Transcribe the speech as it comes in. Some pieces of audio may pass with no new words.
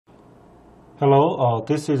Hello,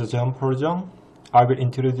 this is Jeon Jung. I will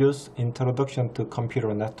introduce Introduction to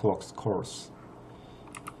Computer Networks course.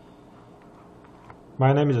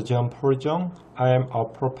 My name is Jeon Jung. I am a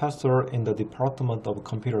professor in the Department of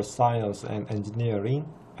Computer Science and Engineering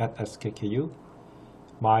at SKKU.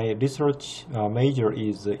 My research major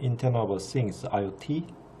is Internet of Things IoT,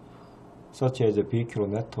 such as vehicular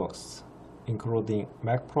networks, including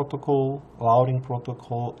MAC protocol, routing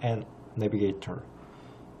protocol, and navigator.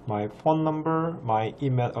 My phone number, my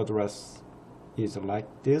email address is like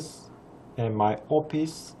this, and my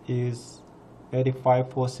office is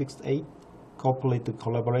 85468 Corporate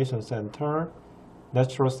Collaboration Center,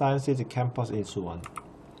 Natural Sciences Campus in Suwon.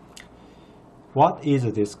 What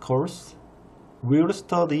is this course? We will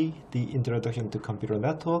study the introduction to computer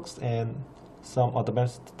networks and some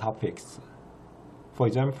advanced topics. For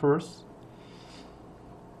example,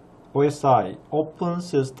 OSI, Open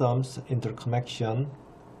Systems Interconnection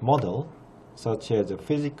model, such as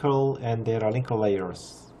physical and data link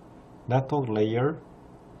layers, network layer,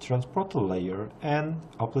 transporter layer, and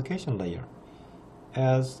application layer.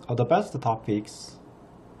 As advanced topics,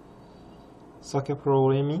 circuit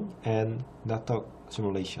programming and network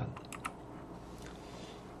simulation.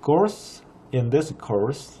 In this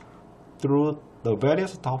course, through the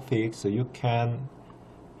various topics, you can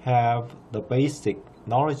have the basic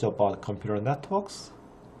knowledge about computer networks.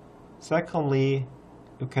 Secondly,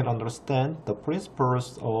 you can understand the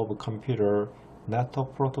principles of computer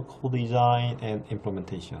network protocol design and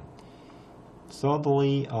implementation.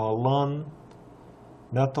 Thirdly, learn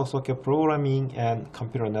network circuit programming and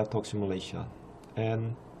computer network simulation.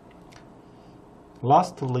 And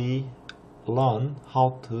lastly, learn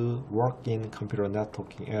how to work in computer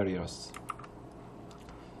networking areas.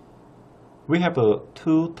 We have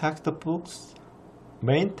two textbooks.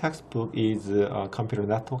 Main textbook is Computer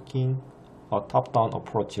Networking, a top-down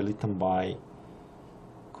approach written by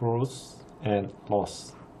Cruz and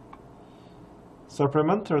Loss.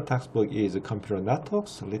 Supplementary textbook is Computer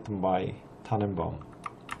Networks, written by Tannenbaum.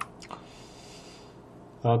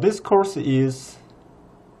 This course is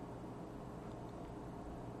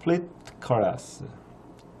split class.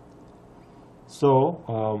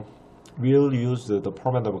 So we'll use the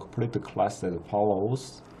format of complete class as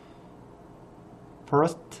follows.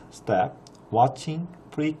 First step, watching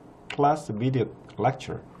pre-class video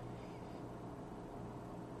lecture.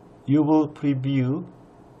 You will preview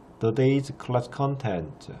the day's class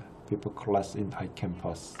content before class in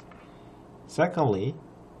iCampus. Secondly,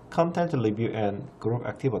 content review and group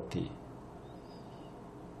activity.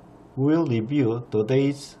 We'll review the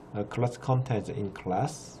day's class content in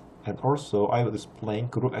class, and also I will explain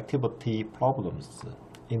group activity problems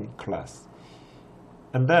in class.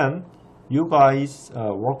 And then you guys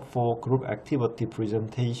work for group activity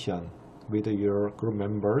presentation with your group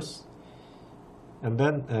members, and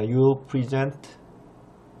then you'll present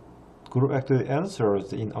group activity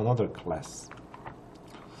answers in another class.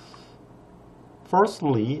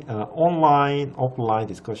 Firstly, online-offline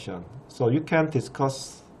discussion. So you can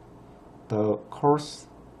discuss the course,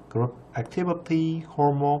 group activity,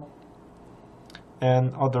 homework,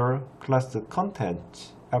 and other class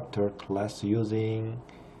content after class using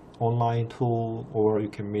online tool, or you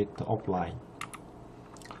can meet offline.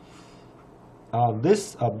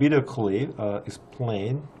 This video clip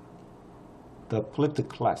explains the flipped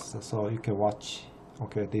class, so you can watch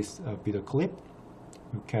this video clip.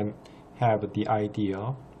 You can have the idea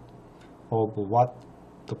of what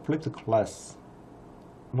the flipped class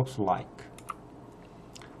looks like.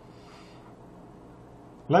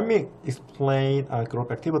 Let me explain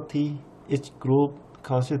group activity. Each group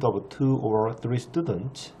consists of 2 or 3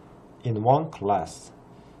 students in one class.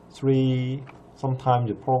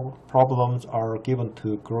 Sometimes problems are given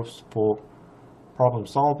to groups for problem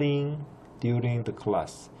solving during the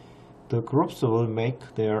class. The groups will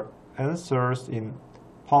make their answers in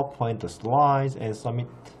PowerPoint slides and submit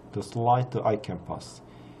the slides to iCampus.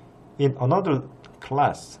 In another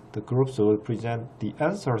class, the groups will present the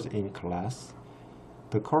answers in class.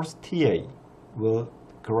 The course TA will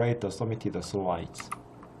grade the submitted slides.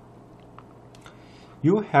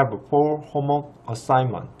 You have 4 homework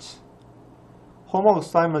assignments. Homework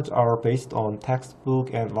assignments are based on textbook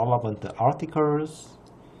and relevant articles.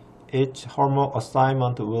 Each homework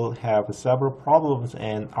assignment will have several problems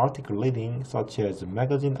and article reading, such as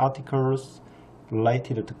magazine articles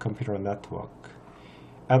related to computer network.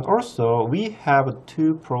 And also, we have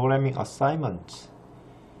 2 programming assignments.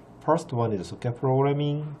 First one is circuit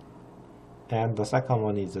programming, and the second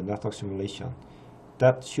one is network simulation.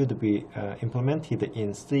 That should be implemented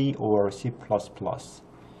in C or C++.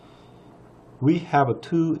 We have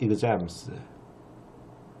 2 exams.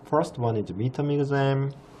 first one is midterm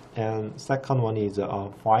exam, and second one is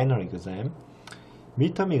a final exam.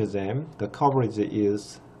 Midterm exam, the coverage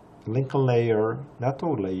is link layer,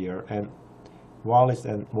 network layer, and wireless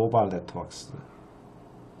and mobile networks.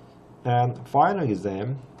 And final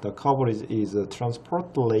exam, the coverage is a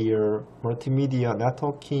transport layer, multimedia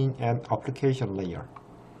networking, and application layer.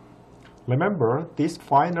 Remember, this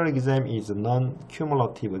final exam is a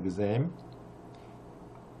non-cumulative exam,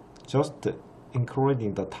 just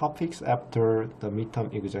including the topics after the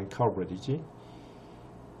midterm exam coverage.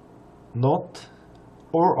 Note,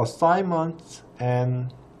 all assignments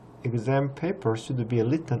and exam paper should be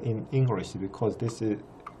written in English because this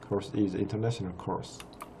course is international course.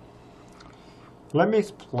 Let me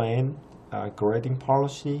explain grading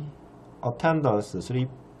policy. Attendance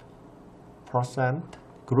 3%,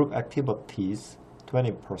 group activities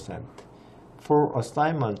 20%, for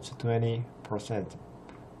assignments 20%.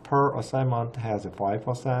 Per assignment has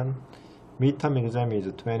 5%, midterm exam is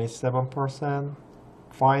 27%,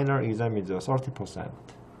 final exam is 30%.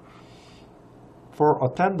 For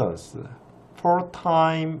attendance,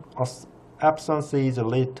 full-time absences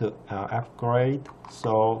lead to F grade,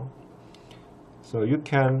 so you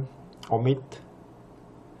can omit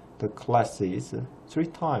the classes 3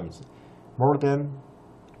 times, more than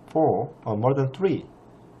 4 or more than 3.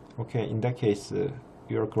 Okay, in that case,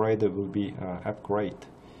 your grade will be F grade.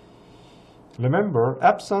 Remember,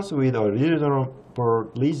 absence with a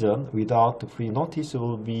reasonable reason without free notice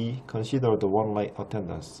will be considered one late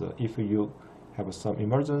attendance. If you have some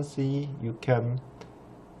emergency, you can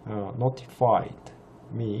notify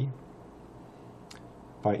me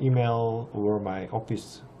by email or my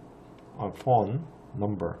office phone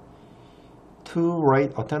number. 2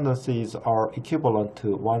 late attendances are equivalent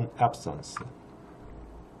to 1 absence.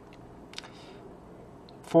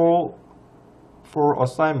 For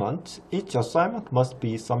assignment, each assignment must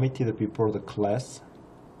be submitted before the class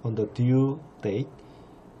on the due date.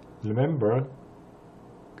 Remember,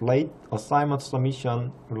 late assignment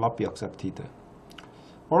submission will not be accepted.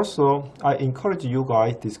 Also, I encourage you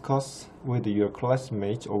guys to discuss with your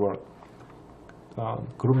classmates or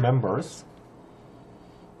group members.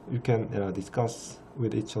 You can discuss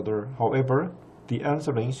with each other. However, the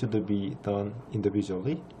answering should be done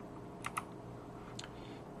individually.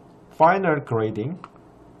 Final grading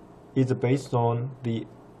is based on the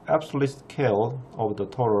absolute scale of the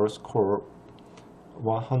total score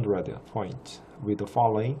 100 points with the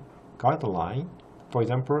following guideline. For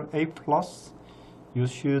example, A+, you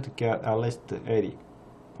should get at least 80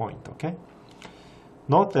 points, okay?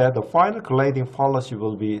 Note that the final grading policy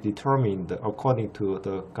will be determined according to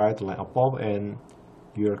the guideline above and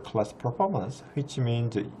your class performance, which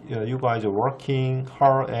means you guys are working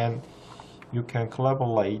hard and you can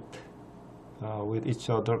collaborate with each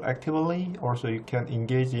other actively. Also, you can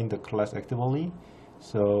engage in the class actively.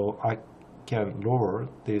 So I can lower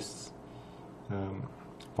this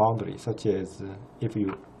boundary, such as if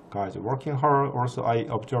you guys are working hard. Also, I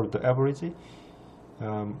observe the average.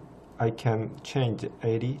 I can change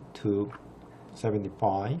 80 to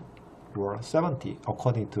 75 or 70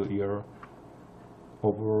 according to your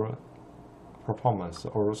overall performance,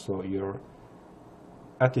 also your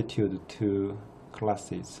attitude to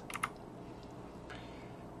classes.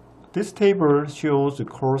 This table shows the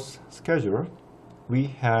course schedule. We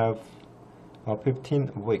have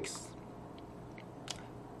 15 weeks.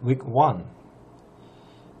 Week 1,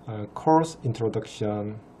 course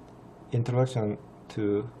introduction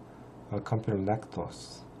to computer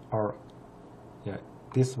networks. Or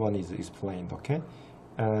this one is explained, okay?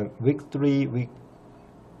 And week 3, week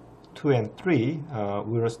 2 and 3,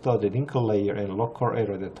 we will study link layer and local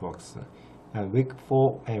area networks. And week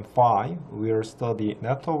 4 and 5, we will study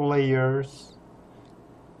network layers.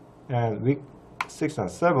 And week 6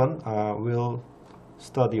 and 7, we'll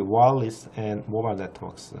study wireless and mobile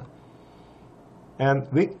networks.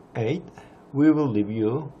 And week 8, we will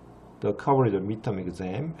review the coverage of midterm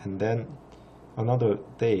exam, and then another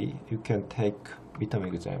day you can take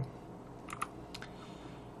midterm exam.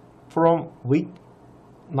 From week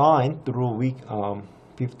 9 through week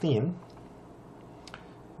 15,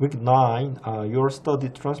 week 9, you'll study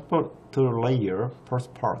transport layer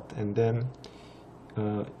first part, and then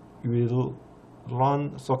you will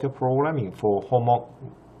learn circuit programming for homework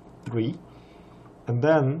 3, and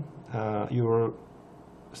then you will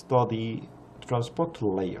study transport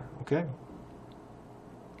layer, okay?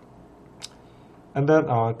 And then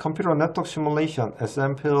computer network simulation,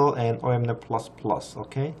 SMPL and OMNet++,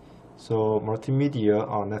 okay? So multimedia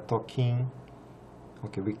networking,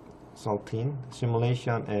 okay, week 13,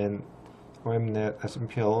 simulation and OMNet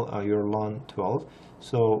SMPL, you'll learn 12.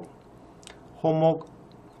 So homework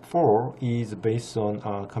 4 is based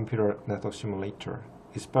on computer network simulator,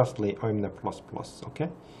 especially OMNet++, okay?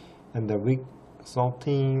 And the week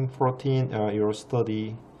 13, 14, you'll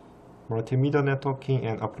study multimedia networking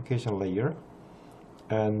and application layer.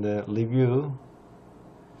 And review,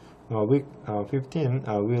 week 15,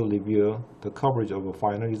 we'll review the coverage of a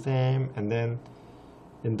final exam. And then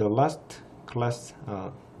in the last class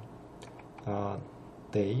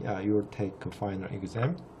day, you will take a final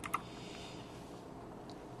exam.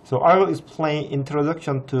 So I will explain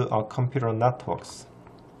introduction to computer networks.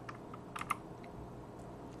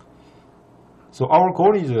 So our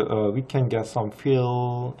goal is we can get some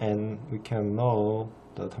feel and we can know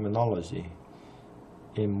the terminology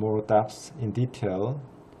in more depth, in detail.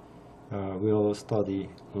 We'll study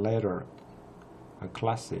later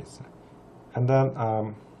classes. And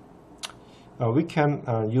then we can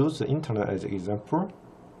use the internet as an example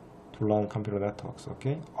to learn computer networks.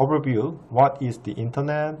 Okay. Overview: what is the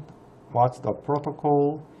internet? What's the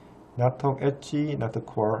protocol? Network edge, network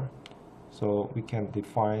core. So we can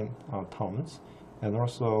define terms, and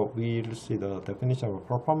also we'll see the definition of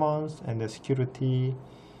performance and the security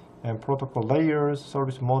and protocol layers,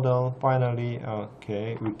 service model. Finally,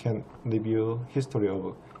 okay, we can review history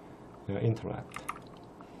of internet.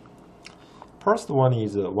 First one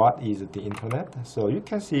is what is the internet? So you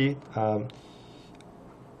can see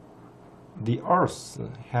the Earth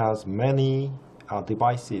has many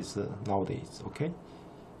devices nowadays, okay,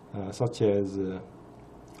 such as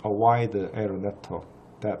a wide area network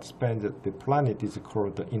that spans the planet is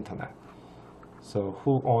called the internet. So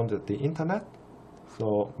who owns the internet?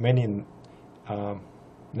 So many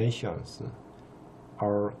nations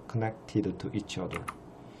are connected to each other.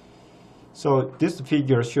 So this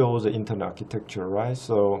figure shows the internet architecture, right?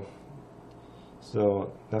 So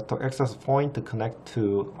network access point to connect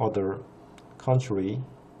to other country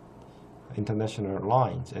international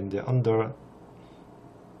lines, and under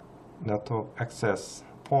network access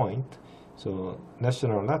point, so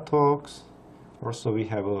national networks. Also we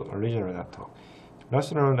have a regional network.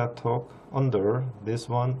 National network, under this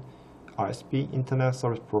one, ISP, Internet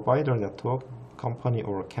Service Provider Network, company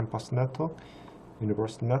or campus network,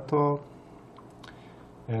 university network,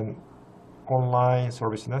 and online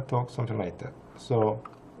service network, something like that. So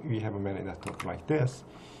we have many networks like this.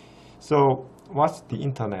 So what's the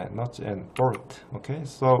internet? Nuts and bolts. Okay,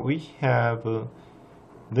 so we have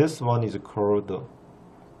this one is called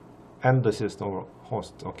end system or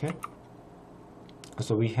host. Okay,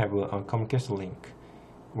 so we have a communication link,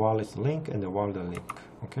 wireless link, and a wired link.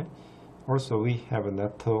 Okay, also we have a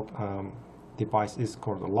network device is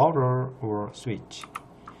called a router or switch.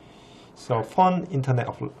 So fun internet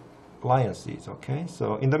appliances. Okay,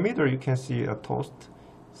 so in the middle you can see a toast.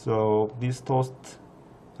 So this toast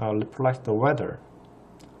reflects the weather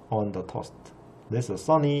on the toast. This is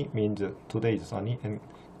sunny, means today is sunny, and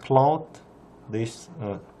cloud, this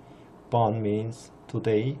bun means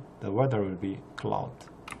today the weather will be cloud.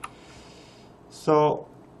 So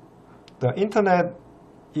the internet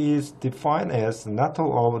is defined as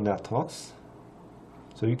network of networks.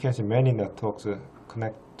 So you can see many networks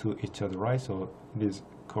connect to each other, right? So it is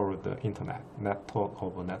called the internet, network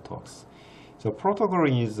of networks. So protocol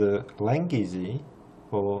is a language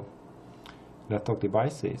for network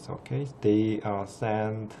devices. Okay, they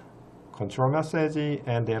send control message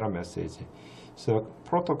and data message. So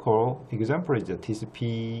protocol example is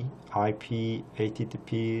TCP, IP,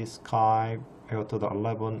 HTTP, Skype, Eltoda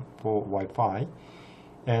 11 for Wi-Fi,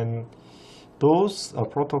 and those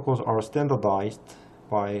protocols are standardized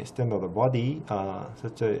by standard body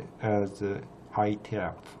such as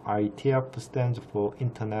IETF. IETF stands for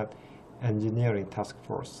Internet Engineering Task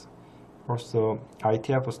Force. Also,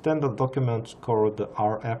 IETF standard documents called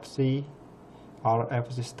RFC.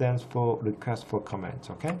 RFC stands for Request for Comments.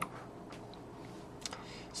 Okay.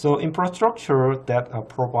 So infrastructure that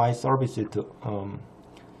provides services to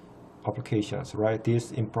applications, right?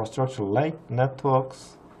 These infrastructure like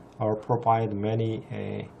networks provide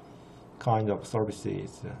many kind of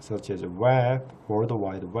services such as web, World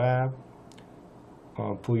Wide Web,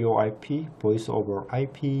 VoIP, Voice over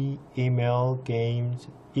IP, email, games,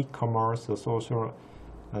 e-commerce, social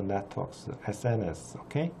networks, SNS,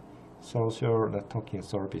 okay? Social networking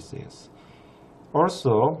services.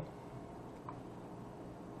 Also,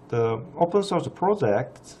 the open source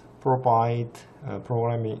projects provide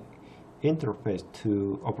programming interface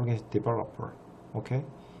to application developer, okay?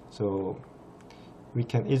 So we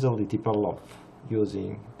can easily develop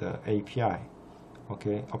using the API,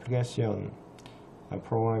 okay? Application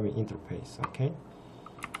programming interface, okay?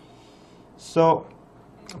 So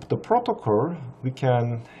the protocol, we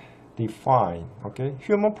can define. Okay,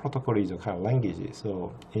 human protocol is a kind of language,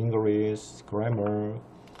 so English, grammar,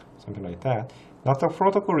 something like that. Network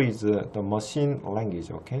protocol is the machine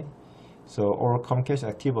language. Okay, so all communication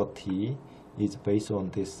activity is based on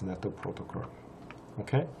this network protocol.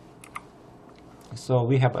 Okay, so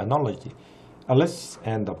we have analogy. Alice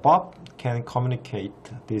and Bob can communicate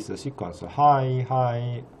this sequence.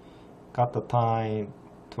 Hi, got the time,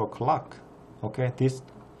 2 o'clock. Okay, this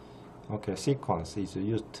sequence is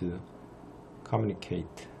used to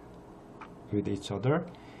communicate with each other.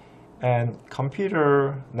 And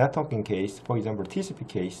computer networking case, for example, TCP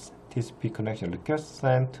case, TCP connection request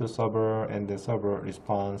sent to server, and the server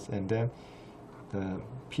response, and then the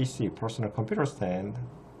PC, personal computer, send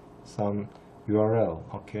some URL.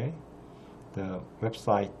 Okay, the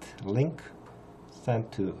website link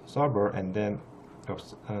sent to server, and then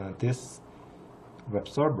this web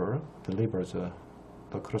server delivers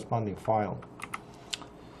the corresponding file.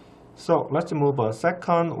 So let's move on.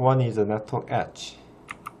 Second one is a network edge.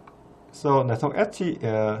 So network edge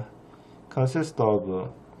consists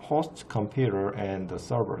of host computer and the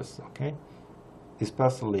servers, okay,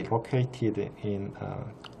 especially located in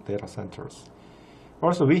data centers.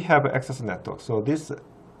 Also, we have access network. So this,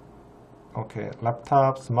 okay,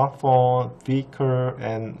 laptop, smartphone, vehicle,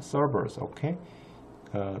 and servers, okay.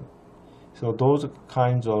 So those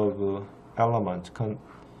kinds of elements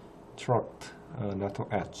construct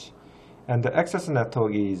network edge. And the access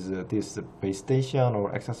network is this base station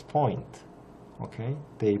or access point. Okay,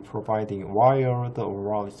 they providing wired or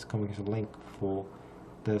wireless communication link for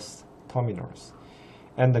these terminals.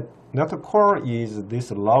 And the network core is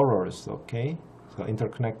these routers. Okay, so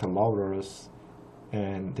interconnect routers,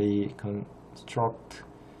 and they construct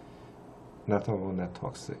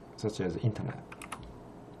networks such as internet.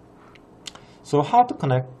 So how to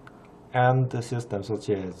connect end systems such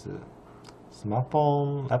as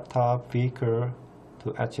smartphone, laptop, vehicle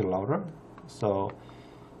to edge router? So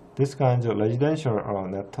this kind of residential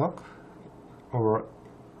network or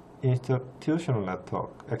institutional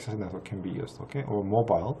network, access network can be used, okay, or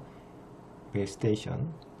mobile base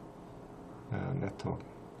station network,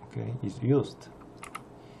 okay, is used.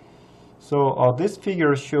 So this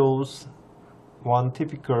figure shows one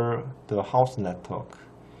typical the house network.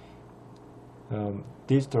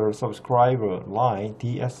 Digital subscriber line,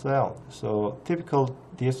 DSL. So typical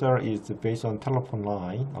DSL is based on telephone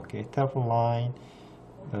line. Okay, telephone line.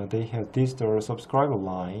 They have digital subscriber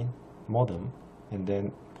line modem, and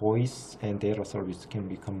then voice and data service can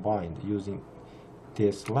be combined using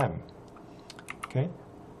DSLAM. Okay,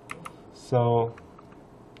 so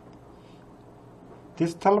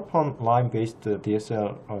this telephone line based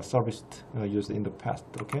DSL service used in the past.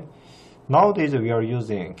 Okay. Nowadays we are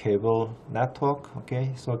using cable network.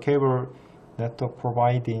 Okay, so cable network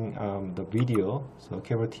providing the video, so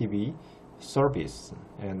cable TV service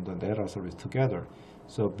and the data service together.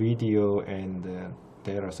 So video and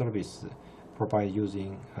data service provide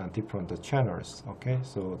using different channels. Okay,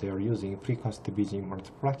 so they are using frequency division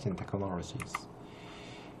multiplexing technologies.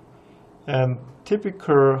 And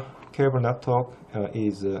typical cable network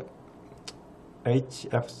is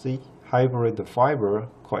HFC, hybrid fiber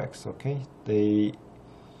coax. Okay, they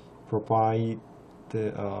provide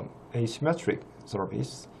the asymmetric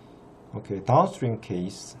service. Okay, downstream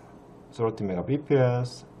case 30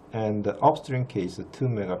 megabps and the upstream case 2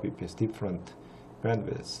 megabps, different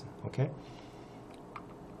bandwidths. Okay,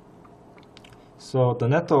 so the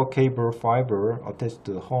network cable fiber attached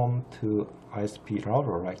to home to ISP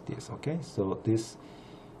router like this. Okay, so this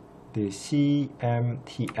the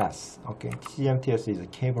CMTS. Okay, CMTS is a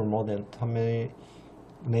cable modem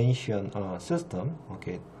termination system.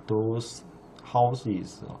 Okay, those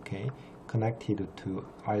houses, okay, connected to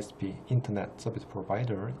ISP internet service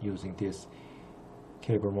provider using this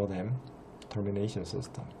cable modem termination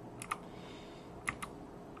system.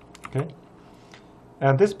 Okay,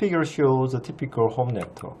 and this figure shows a typical home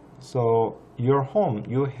network. So your home,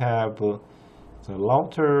 you have the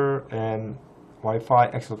router and Wi-Fi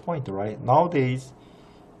access point, right? Nowadays,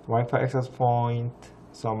 Wi-Fi access point,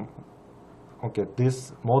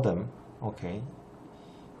 this modem, okay,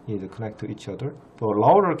 is connect to each other. For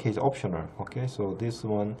router case, optional, okay. So this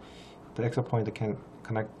one, the access point can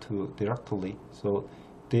connect to directly. So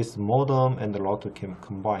this modem and the router can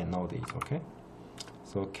combine nowadays, okay.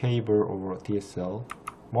 So cable over DSL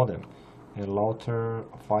modem and router,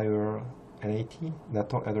 fiber, NAT,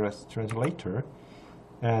 network address translator,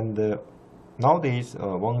 and nowadays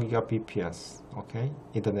 1 gigabps, okay,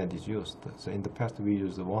 internet is used. So in the past we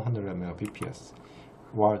used 100 Mbps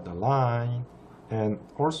wired line, and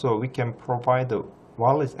also we can provide the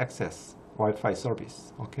wireless access Wi-Fi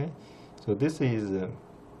service. Okay, so this is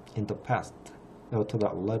in the past, to the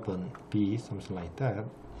 11B, something like that.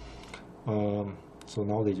 So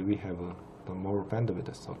nowadays we have the more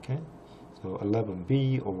bandwidth, okay? So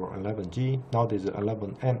 11B or 11G, nowadays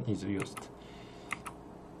 11N is used.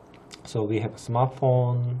 So we have a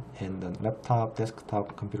smartphone and the laptop,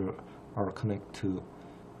 desktop computer are connected to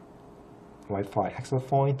Wi-Fi access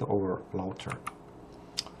point or router.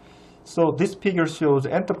 So this figure shows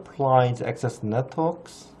enterprise access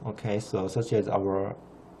networks, okay, so such as our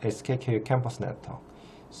SKKU campus network.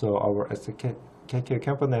 So our SKKU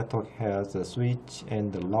campus network has a switch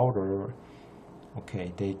and the router.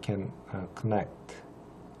 Okay, they can connect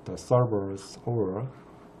the servers or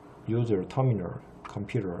user terminal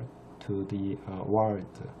computer to the wired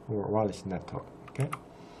or wireless network. Okay,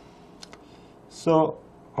 so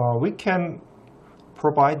we can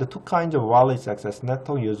provide the two kinds of wireless access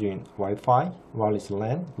network using Wi-Fi, wireless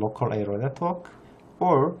LAN, local area network,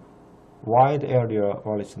 or wide area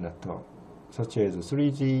wireless network, such as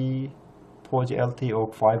 3G, 4G LTE, or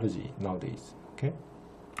 5G nowadays. Okay.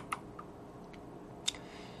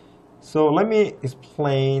 So let me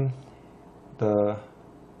explain the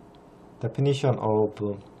definition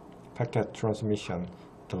of packet transmission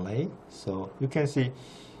delay. So you can see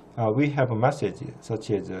we have a message such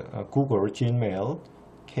as Google Gmail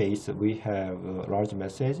case. We have a large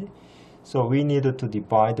message, so we need to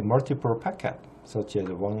divide multiple packet such as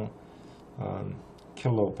 1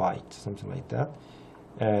 kilobyte, something like that.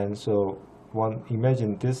 And so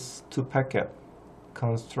imagine this two packet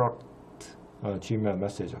construct Gmail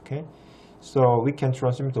message. Okay, so we can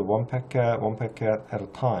transmit one packet at a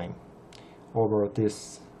time over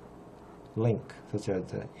this link, such as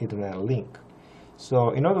the Ethernet link.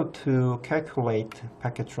 So in order to calculate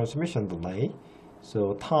packet transmission delay,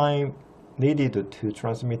 so time needed to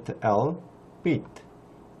transmit L bit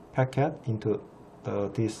packet into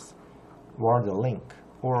this word link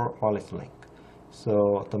or wireless link.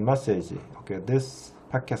 So the message, okay, this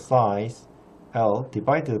packet size L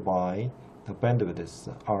divided by the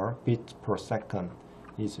bandwidth R bits per second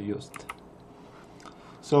is used.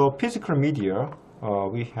 So physical media,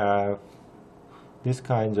 we have this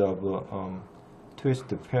kind of twist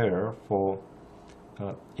pair for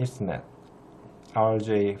Ethernet,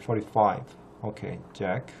 RJ45, okay,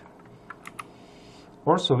 jack.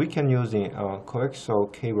 Also, we can use a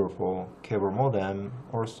coaxial cable for cable modem.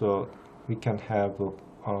 Also, we can have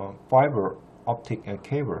fiber optic and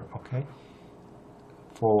cable, okay,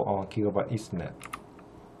 for gigabit Ethernet.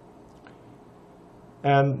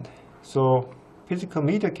 And so, physical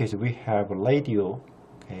media case, we have radio,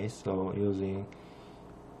 okay, so using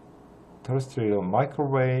terrestrial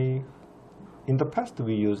microwave. In the past,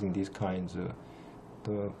 we using these kinds of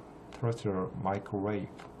the terrestrial microwave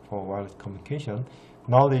for wireless communication.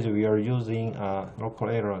 Nowadays, we are using local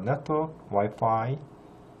area network, Wi-Fi,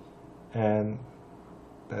 and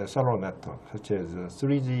the cellular network, such as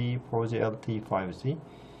 3G, 4G LTE, 5G.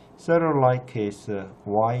 Cellular case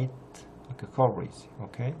wide coverage,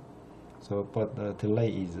 okay. So, but the delay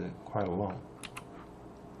is quite long.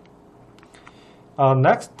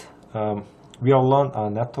 Next, we will learn a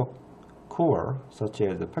network core, such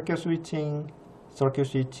as packet switching, circuit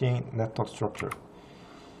switching, network structure.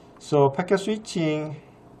 So packet switching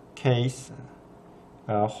case,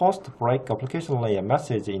 host break application layer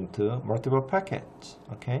message into multiple packets.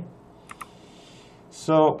 Okay.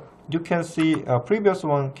 So you can see a previous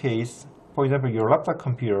one case. For example, your laptop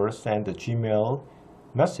computer send a Gmail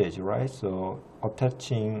message, right? So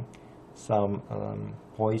attaching some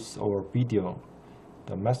voice or video,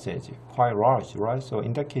 the message quite large, right? So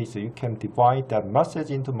in that case, you can divide that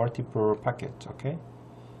message into multiple packets. Okay.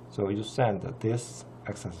 So you send this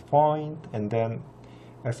access point, and then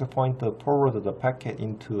access point forward the packet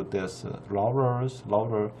into this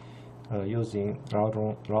router using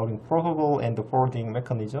routing protocol and the forwarding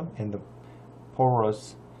mechanism, and the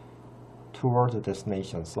forwards toward the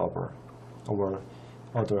destination server or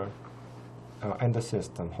other end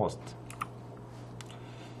system host.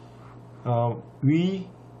 We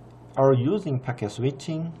are using packet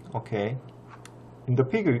switching. Okay, in the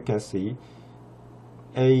figure you can see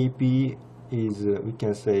A, B is we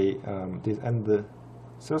can say this end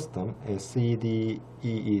system, C, D,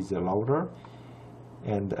 E is a router,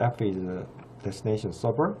 and F is a destination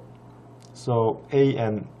server. So A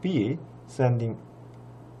and B sending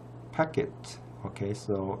packet. Okay,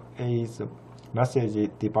 so A's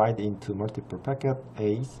message divided into multiple packet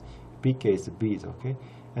A's, B case B's. Okay,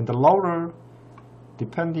 and the router,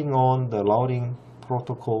 depending on the routing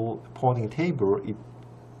protocol porting table, it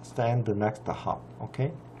send the next hop.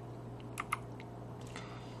 Okay.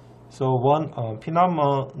 So one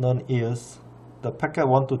phenomenon is the packet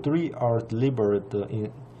 1 to 3 are delivered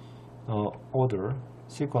in order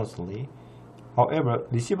sequentially. However,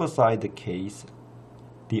 receiver side case,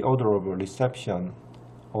 the order of reception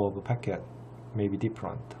of a packet may be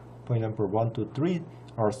different. For example, 1, 2, 3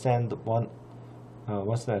 are sent one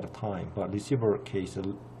step at a time, but receiver case,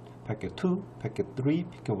 packet 2, packet 3,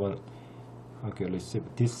 packet 1, okay, receive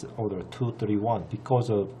this order 2, 3, 1 because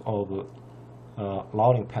of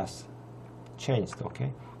routing path changed.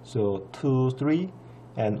 Okay, so 2, 3,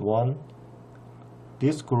 and 1.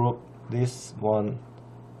 This group, this one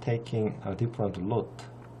taking a different route.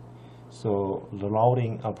 So the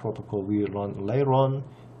routing protocol will run later on.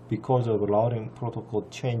 Because of the routing protocol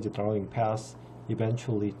change the routing path,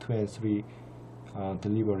 eventually 2 and 3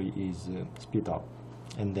 delivery is speed up,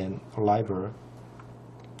 and then arrival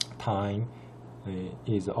time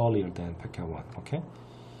is earlier than packet 1. Okay,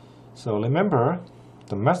 so remember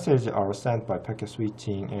the messages are sent by packet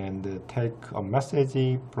switching, and take a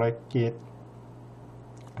message, break it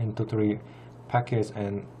into 3 packets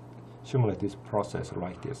and simulate this process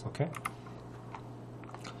like this. Okay,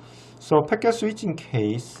 so packet switching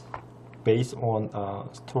case based on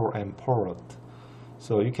store and forward.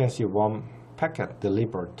 So you can see one packet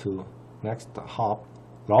delivered to next hop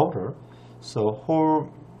router. So whole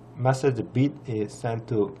message bit is sent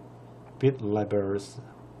to bit labels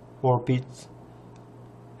 4 bits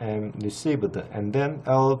and received, and then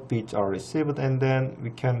L bits are received, and then we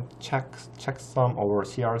can checksum over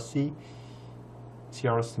CRC.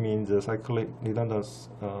 CRC means cyclic redundancy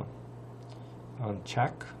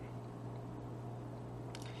check.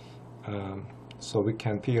 So we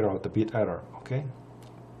can figure out the bit error. Okay,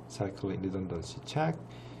 cyclic redundancy check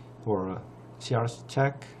or CRC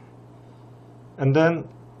check, and then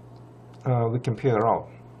we can figure out,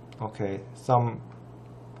 okay, some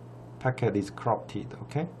packet is corrupted.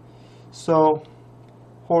 Okay, so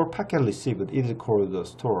whole packet received is called the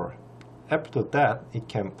store. After that, it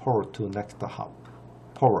can forward to next hop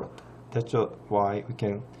forward. That's why we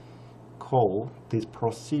can call this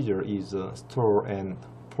procedure is store and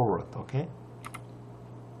forward. Okay,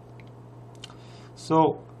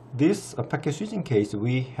 so this packet switching case,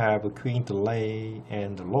 we have a queuing delay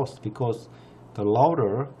and loss because the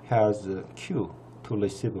router has a queue to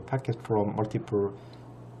receive a packet from multiple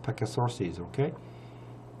packet sources. Okay,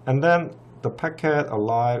 and then the packet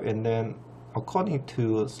arrive, and then according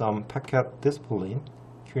to some packet discipline,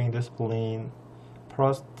 queuing discipline,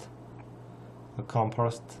 first come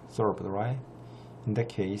first served, right? In that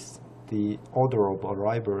case, the order of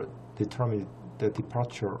arrival determines the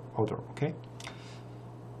departure order. Okay,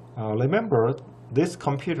 remember this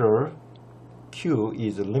computer queue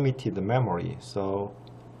is limited memory, so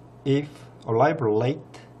if arrival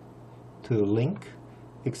rate to link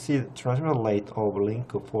exceed transmission rate of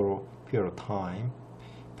link for a period of time,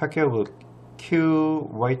 packet will queue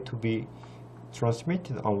wait to be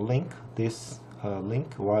transmitted on link, this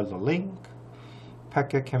link, while the link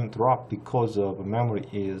packet can drop because of memory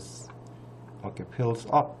is fills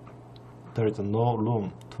up. There is no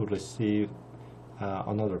room to receive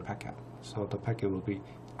another packet, so the packet will be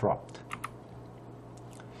dropped.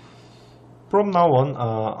 From now on,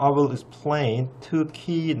 I will explain 2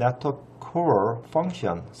 key network core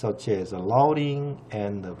functions such as routing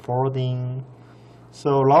and forwarding.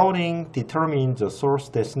 So routing determines the source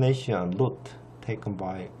destination route taken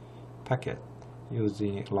by packet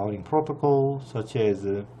using routing protocol such as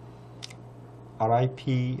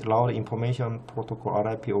RIP, Routing Information Protocol,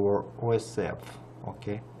 RIP, or OSF.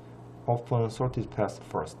 Okay, often sorted path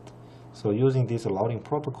first. So using this routing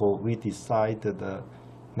protocol, we decide the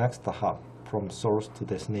next hop from source to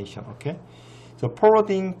destination. Okay, so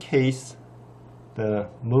forwarding case, the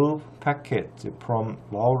move packets from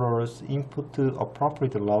router's input to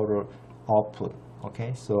appropriate router output.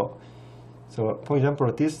 Okay, so for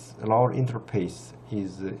example, this router interface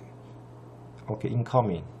is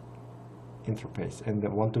incoming interface, and the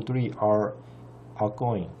 1, 2, 3 are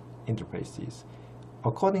outgoing interfaces.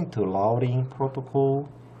 According to routing protocol,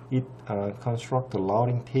 it constructs a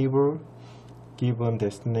routing table given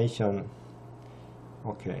destination,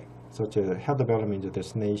 such as header value means the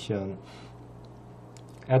destination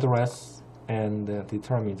address, and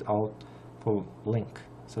determines output link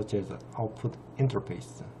such as output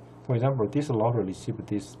interface. For example, this router received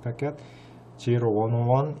this packet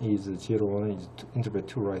 011 is 01 is interface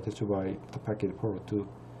 2, right? That's why the packet forward to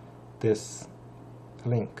this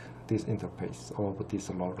link, this interface of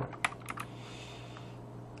this router.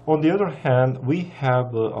 On the other hand, we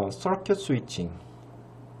have circuit switching.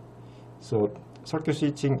 So circuit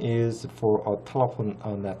switching is for a telephone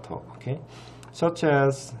network, such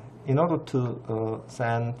as in order to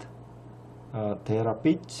send data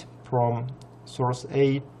bits from source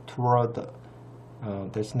A toward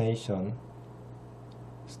destination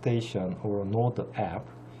station or node app,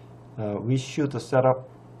 we should set up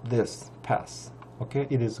this path. Okay,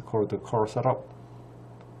 it is called the core setup.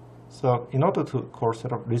 So in order to core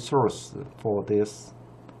setup, resource for this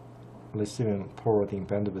receiving forwarding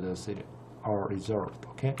bandwidth are reserved.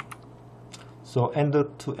 Okay, so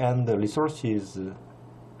end-to-end resources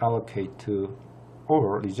allocate to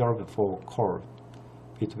or reserved for core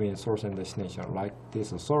between source and destination, like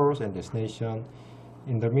this source and destination.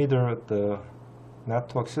 In the middle, the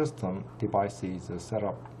network system device is set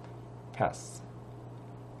up path.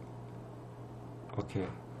 Okay,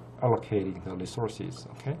 allocating the resources.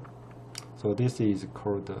 Okay, so this is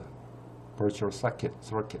called the virtual circuit.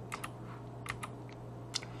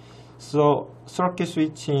 So circuit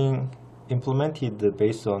switching implemented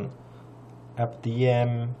based on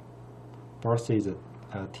FDM versus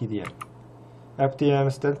TDM.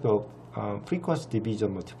 FDM stands for frequency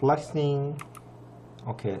division multiplexing.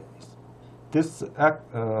 Okay, this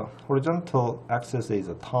horizontal axis is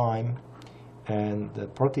the time, and the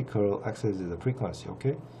vertical axis is the frequency.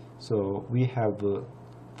 Okay, so we have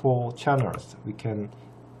 4 channels. We can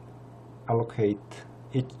allocate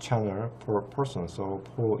each channel per person, so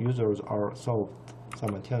 4 users are served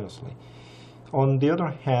simultaneously. On the other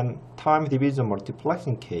hand, time division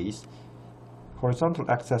multiplexing case, horizontal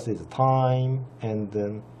axis is time, and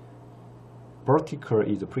then vertical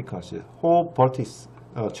is the frequency. Whole vertex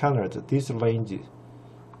channels, this range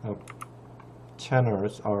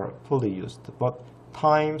channels are fully used, but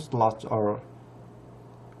time slots are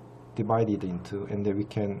divided into, and then we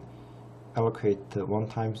can allocate one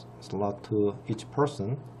time slot to each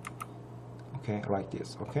person. Okay, like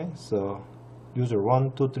this. Okay, so user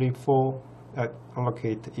 1, 2, 3, 4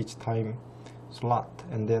 allocate each time slot,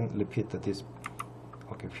 and then repeat this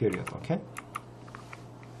period. Okay,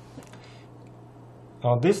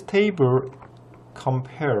 this table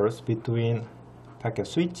compares between packet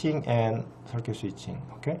switching and circuit switching.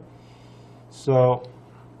 Okay, so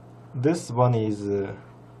this one is the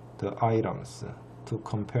items to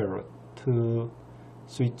compare two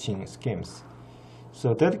switching schemes.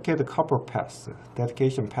 So dedicated copper path,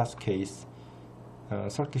 dedication path case,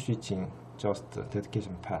 circuit switching just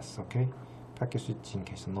dedication path. Okay, packet switching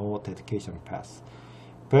case no dedication path.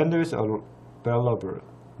 Bandwidth available.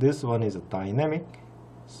 This one is dynamic,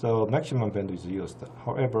 so maximum bandwidth is used.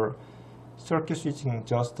 However, circuit switching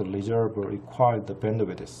just reserve required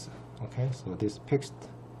bandwidth. Okay, so this fixed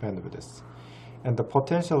bandwidth. And the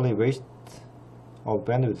potentially waste of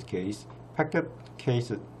bandwidth case, packet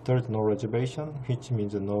case there is no reservation, which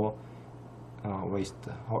means no waste.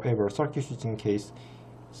 However, circuit switching case,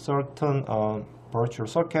 certain virtual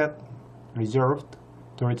circuit reserved,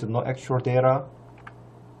 there is no actual data,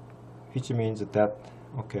 which means that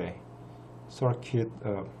circuit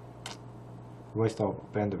waste of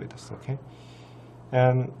bandwidth. Okay,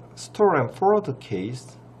 and store and forward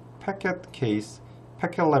case, packet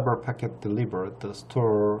level packet delivered,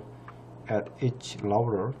 store at each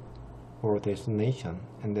router or destination,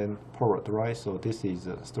 and then forward, right? So this is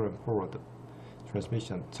store and forward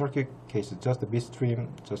transmission. Circuit case just bitstream,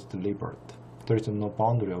 just delivered. There is no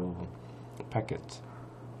boundary of packets.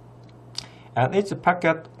 And each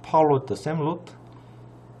packet followed the same route.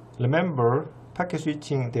 Remember, packet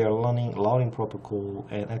switching, they are learning routing protocol,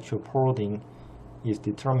 and actual forwarding is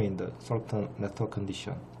determined certain network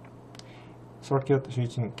condition. Circuit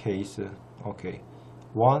switching case,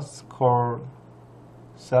 once core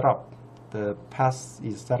setup, the path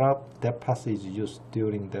is set up, that path is used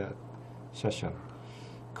during the session.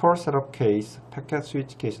 Core setup case, packet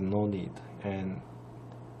switch case no need, and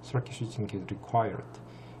circuit switching case required.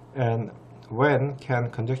 And when can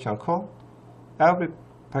conjunction occur? Every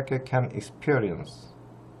packet can experience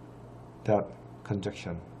that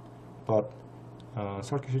conjunction, but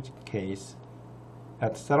circuit switching case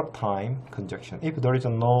at setup time conjunction. If there is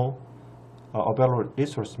no available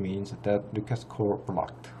resource, means that request core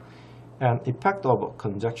blocked. And effect of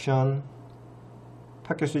conjunction,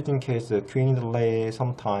 packet switching case, queuing delay,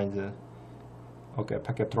 sometimes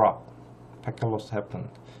packet drop, packet loss happened.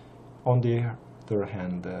 On the other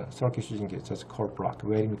hand, circuit switching case just core block,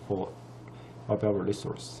 waiting for available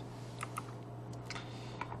resource.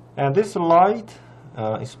 And this slide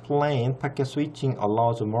explains packet switching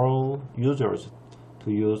allows more users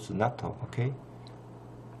to use network. Okay,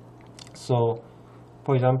 so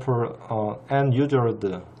for example, end users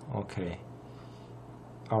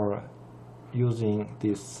are using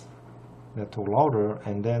this network router,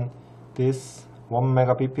 and then this 1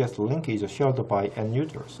 Mbps link is shared by end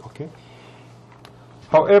users. Okay,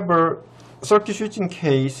 however, circuit switching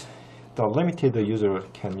case, the limited user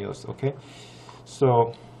can use. Okay,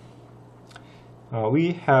 so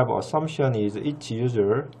we have assumption is each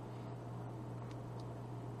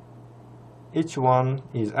one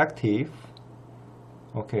is active.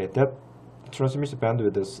 Okay, that transmission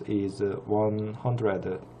bandwidth is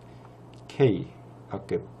 100K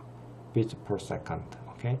bits per second.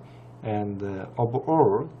 Okay, and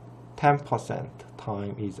overall 10%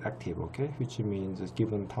 time is active. Okay, which means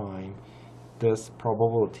given time, this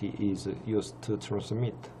probability is used to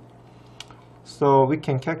transmit. So we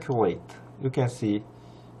can calculate. You can see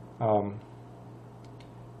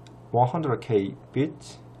 100K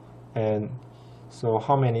bits, and so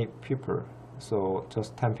how many people? So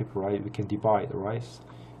just 10 people, right? We can divide, right?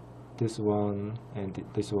 This one and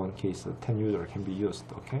this one case, 10 users can be used.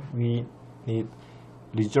 Okay, we need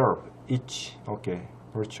reserve each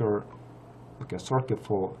virtual circuit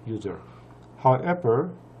for user.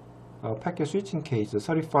 However, packet switching case,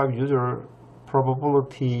 35 user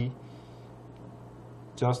probability,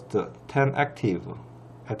 just 10 active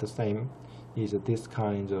at the same is this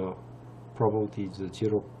kind of probability is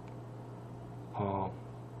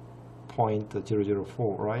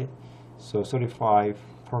 0.004, right? So 35%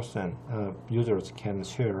 users can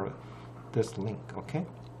share this link. Okay,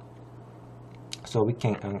 so we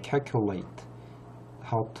can calculate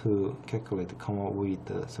how to come up with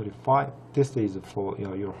 35. This is for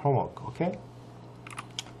your homework. Okay,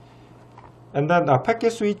 and then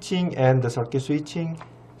packet switching and the circuit switching.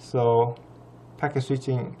 So packet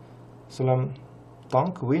switching, slam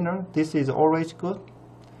dunk winner. This is always good.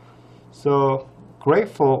 So great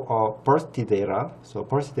for bursty data. So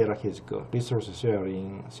bursty data is good. Resource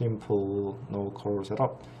sharing, simple, no core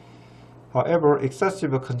setup. However,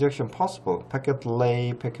 excessive congestion possible. Packet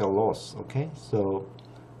delay, packet loss. Okay, so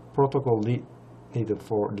protocol needed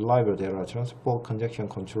for reliable data transfer, congestion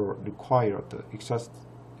control required. Excessive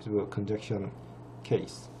congestion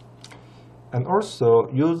case. And also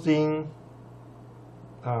using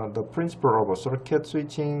the principle of circuit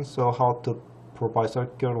switching, so how to provide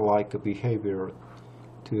circuit-like behavior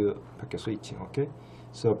to packet switching. Okay,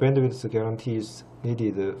 so bandwidth guarantees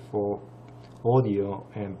needed for audio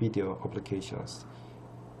and video applications.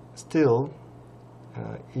 Still,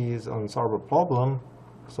 is unsolved problem.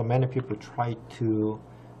 So many people try to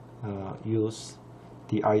use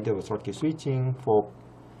the idea of circuit switching for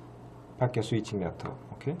packet switching network.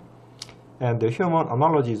 Okay, and the human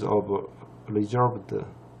analogies of reserved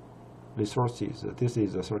resources. This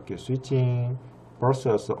is a circuit switching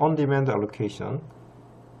versus on-demand allocation.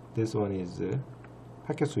 This one is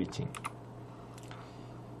packet switching.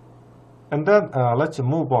 And then let's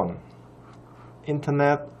move on.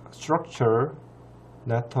 Internet structure,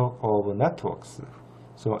 network of networks.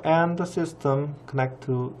 So and the system connect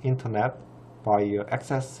to internet by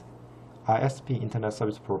access ISP, internet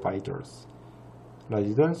service providers,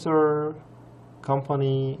 residential,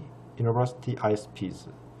 company, university ISPs.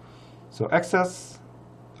 So access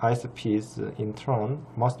ISPs in turn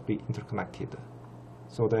must be interconnected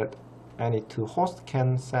so that any two hosts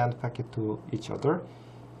can send packet to each other.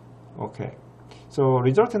 Okay, so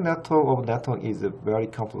resulting network of network is very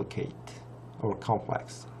complicated or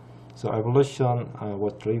complex. So evolution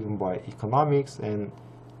was driven by economics and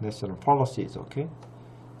national policies. Okay,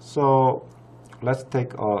 so let's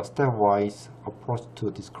take a stepwise approach to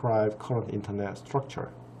describe current internet structure.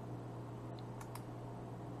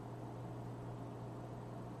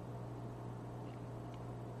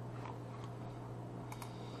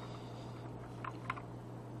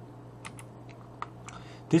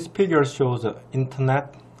 This figure shows the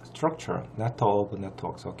internet structure, network of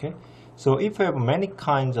networks. Okay, so if we have many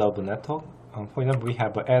kinds of network, for example, we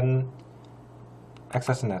have n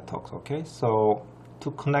access networks. Okay, so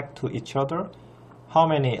to connect to each other, how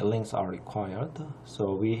many links are required?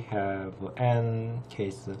 So we have n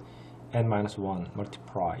case n-1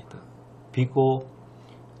 multiplied. Big-O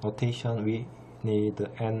notation, we need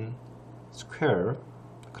n square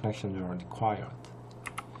connections are required.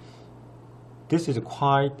 This is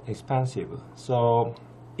quite expensive. So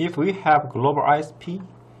if we have global ISP,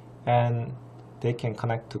 and they can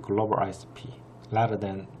connect to global ISP rather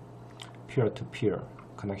than peer-to-peer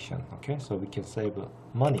connection. Okay, so we can save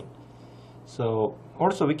money. So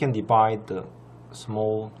also we can divide the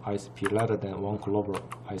small ISP rather than one global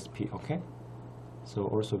ISP. Okay, so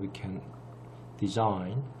also we can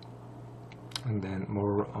design and then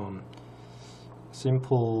more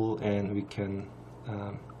simple, and we can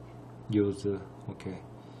use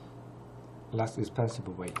less expensive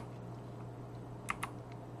way.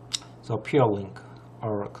 So peer link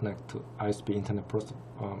or connect to ISP internet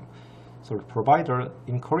service provider.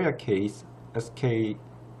 In Korea case, SK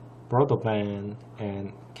Broadband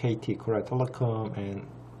and KT Korea Telecom and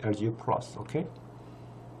LG Plus. Okay,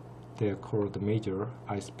 they are called the major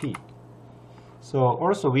ISP. So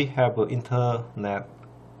also we have an internet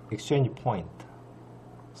exchange point.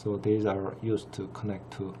 So these are used to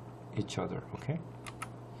connect to each other. Okay.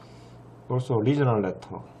 Also regional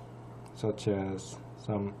network, such as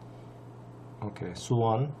some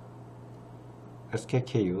Suwon,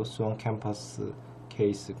 SKKU, Suwon campus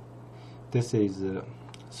case. This is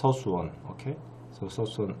Seosuwon. Okay. So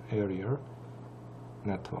Seosuwon area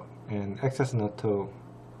network, and access network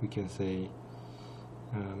we can say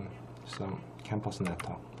some campus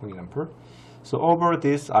network, for example. So over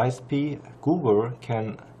this ISP, Google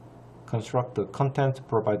can construct the content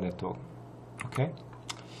provide network. Okay.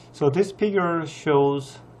 So this figure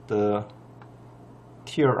shows the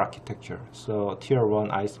tier architecture. So tier 1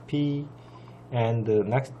 ISP, and the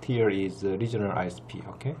next tier is regional ISP.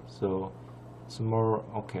 Okay. So small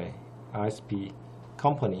ISP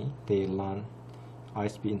company, they run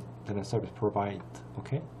ISP internet service provide,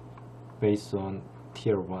 okay, based on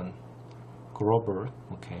tier 1 global,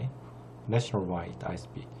 nationwide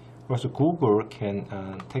ISP. Also Google can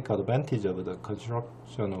take advantage of the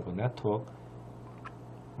construction of a network,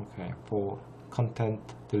 for content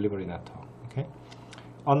delivery network.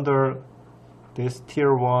 Under this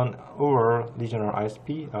tier 1 or regional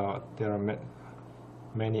ISP, there are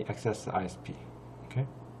many access ISP.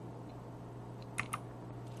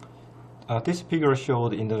 This figure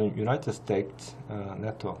showed in the United States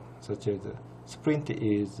network, such as Sprint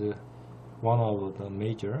is one of the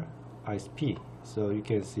major ISP. So you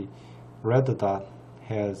can see red dot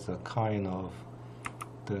has a kind of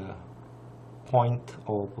the point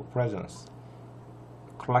of presence,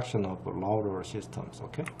 collection of router systems.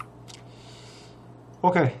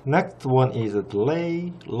 Okay, next one is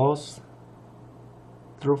delay, loss,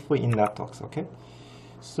 throughput in networks.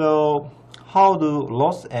 So how do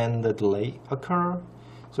loss and the delay occur?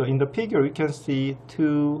 So in the figure you can see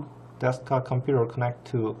two desktop computer connect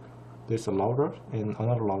to this router and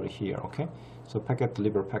another router here. So packet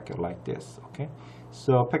deliver packet like this.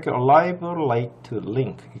 So packet arrival late to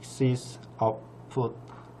link exceeds output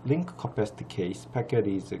link capacity case. Packet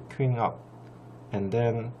is queuing up, and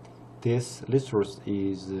then this resource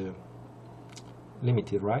is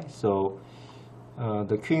limited, right? So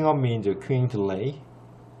the queuing up means the queuing delay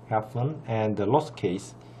happen, and the loss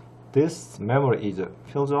case, this memory is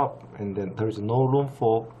fills up, and then there is no room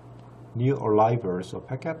for new arrivals, so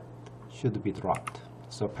packet should be dropped.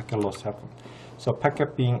 So packet loss happen. So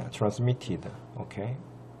packet being transmitted,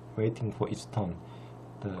 waiting for its turn,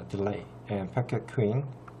 the delay, and packet queuing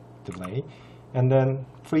delay, and then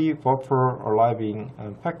free buffer arriving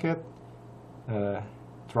and packet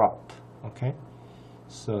dropped.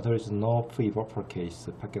 So there is no free buffer case,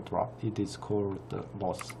 packet drop. It is called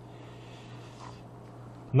loss.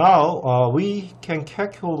 Now we can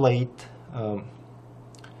calculate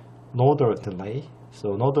nodal delay.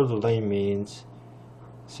 So nodal delay means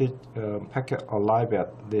packet arrive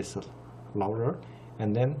at this router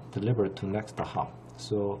and then delivered to next hop.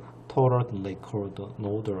 So total delay called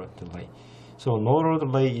nodal delay. So nodal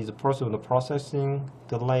delay is the processing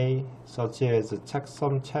delay, such as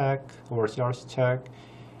checksum check or CRC check,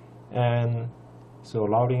 and so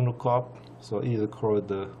routing lookup. So it is called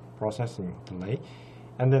the processing delay.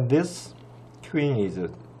 And then this queuing is a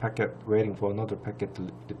packet waiting for another packet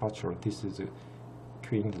departure. This is a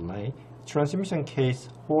queuing delay. Transmission case,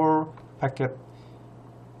 whole packet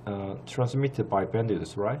transmitted by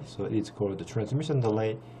bandwidth, right? So it's called the transmission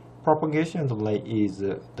delay. Propagation delay is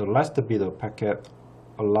the last bit of packet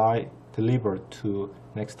delivered to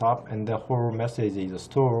next hop, and the whole message is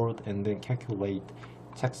stored and then calculate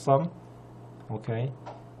checksum.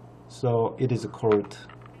 So it is called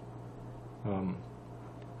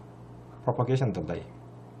propagation delay.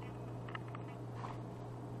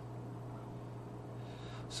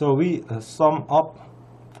 So we sum up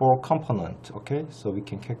for component. So we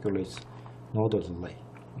can calculate nodal delay.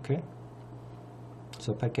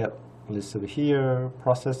 So packet listed here,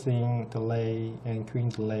 processing delay, and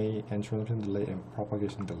queuing delay, and transmission delay, and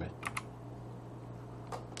propagation delay.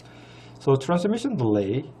 So transmission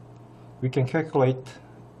delay, we can calculate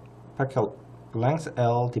packet length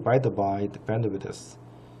L divided by the bandwidth.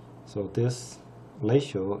 So this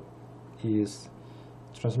ratio is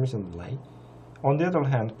transmission delay. On the other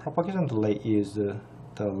hand, propagation delay is the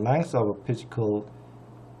length of a physical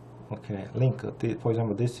link. For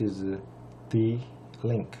example, this is the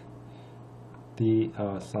link,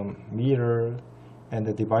 some meter,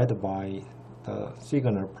 and divided by the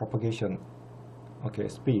signal propagation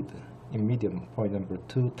speed in medium, for example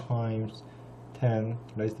 2 times 10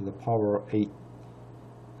 raised to the power 8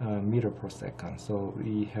 meter per second. So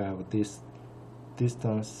we have this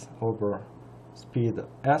distance over speed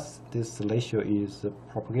s, this ratio is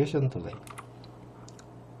propagation delay.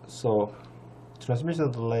 So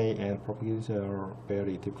transmission delay and propagation are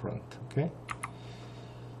very different. Okay,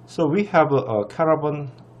 so we have a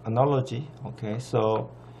caravan analogy. Okay, so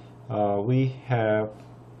we have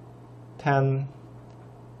 10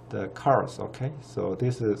 the cars. Okay, so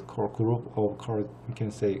this is called group of cars, we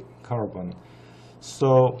can say caravan.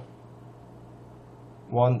 So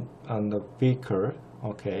one on the vehicle,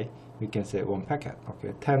 okay, we can say one packet.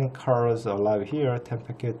 Okay, 10 cars arrive here, 10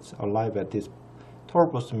 packets arrive at this toll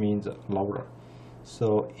booth, means louder.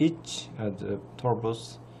 So each the toll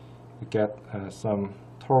booth you get some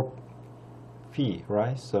toll fee,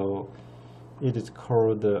 right? So it is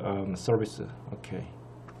called service, okay,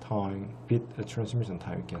 time, bit transmission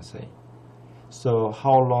time, you can say. So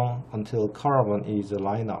how long until caravan is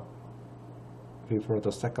lined up before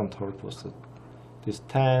the second toll booth? This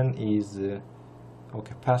 10 is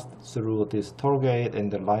okay, passed through this toll gate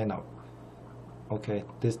and the lineup. Okay,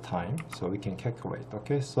 this time, so we can calculate.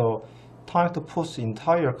 Okay, so time to push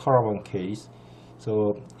entire caravan case.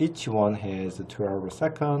 So each one has 12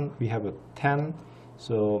 seconds. We have a 10,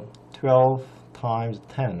 so 12 times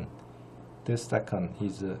 10. This second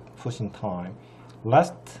is pushing time.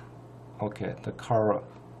 Last, okay, the car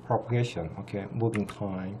propagation, okay, moving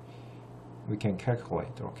time, we can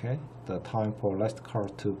calculate, okay, the time for last car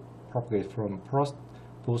to propagate from first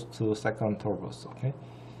boost to second toll boost. Okay,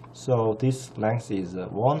 so this length is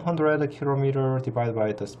 100 kilometer divided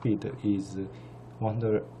by the speed is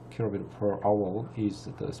 100 kilometer per hour is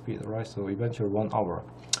the speed, right? So eventually 1 hour.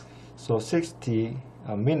 So 60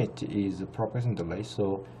 minutes is propagation delay.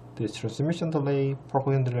 So this transmission delay,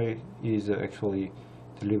 propagation delay is actually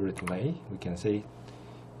delivery delay. We can say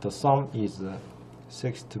the sum is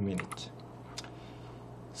 60 minutes.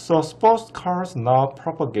 So suppose cars now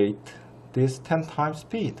propagate this 10 times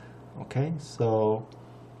speed. Okay, so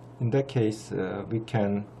in that case we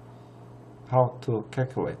can how to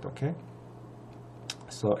calculate. Okay,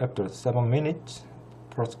 so after 7 minutes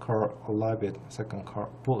first car arrive at second car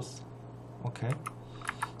boost. Okay,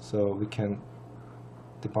 so we can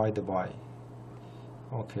divide by,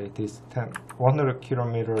 okay, this 100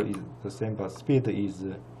 kilometer is the same, but speed is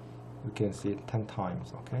we can see 10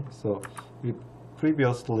 times. Okay, so we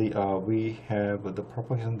previously we have the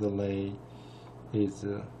propagation delay is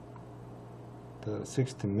the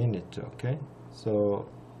 60 minutes. Okay, so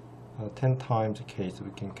 10 times case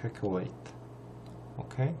we can calculate.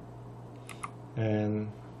 Okay,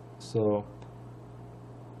 and so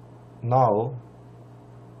now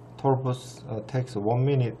toll booth takes 1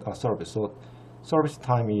 minute service, so service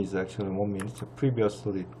time is actually 1 minute. So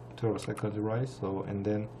previously 12 seconds, right? So and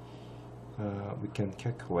then we can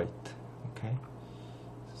calculate. Okay,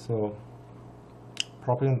 so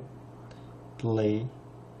propagation delay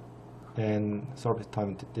and service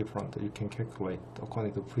time different. You can calculate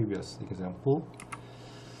according to previous example.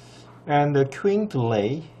 And the queuing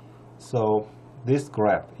delay, so this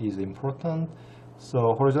graph is important.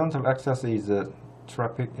 So horizontal axis is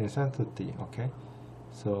traffic intensity. Okay,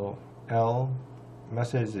 so L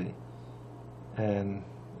message and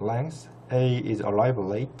length, A is arrival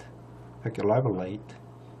rate, arrival rate.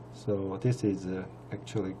 So this is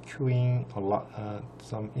actually queuing a lot,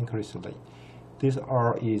 some increase rate. This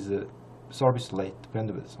R is service rate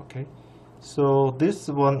bandwidth. Okay, so this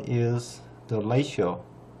one is the ratio.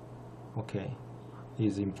 Okay,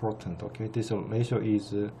 is important. Okay, this ratio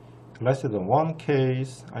is less than 1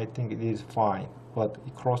 case. I think it is fine, but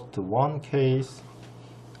it close to 1 case,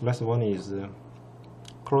 less than 1 is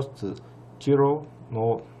close to 0,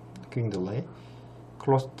 no queuing delay.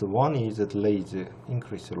 Close to 1 is the delay is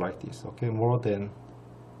increase like this. Okay, more than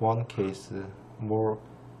 1 case, more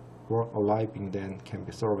work arriving then can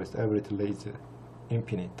be serviced. Every delay is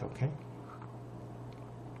infinite. Okay,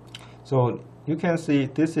 so you can see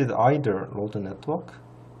this is either load network.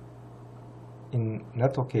 In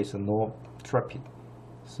network case, no traffic,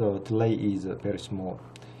 so delay is very small.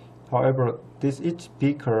 However, this each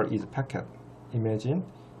beaker is packet. Imagine,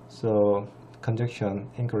 so congestion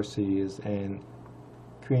increases and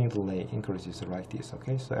queuing delay increases like this.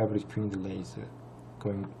 Okay, so average queuing delay is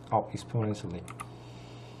going up exponentially.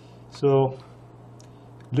 So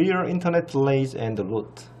real internet delays and the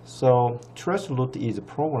route. So trace route is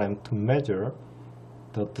programmed to measure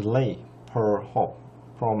the delay per hop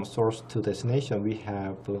from source to destination. We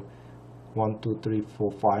have 1, 2, 3,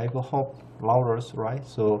 4, 5 hop routers, right?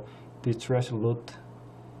 So this trace route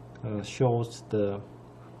shows the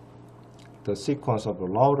sequence of the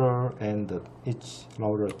router and each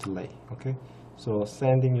router delay. Okay, so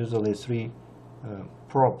sending usually 3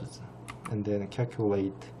 probes and then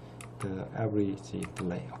calculate the average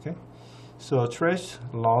delay. Okay, So trace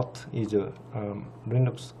lot is a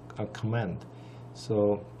Linux command.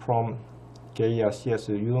 So from Gaia CS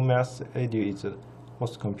UMass edu is a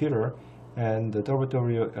host computer, and the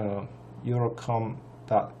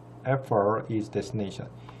www.eurocom.fr is destination.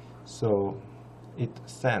 So it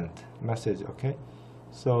sent message, okay?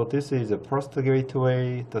 So this is the first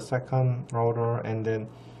gateway, the second router, and then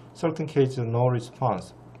certain cases no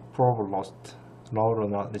response, probe lost, router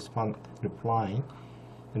not replying,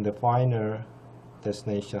 and the final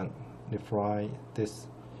destination reply this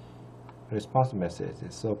response message.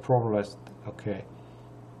 So probe lost, okay.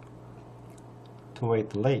 Two-way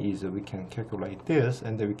delay is we can calculate this,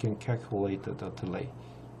 and then we can calculate the delay,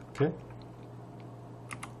 okay?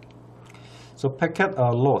 So packet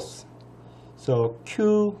loss. So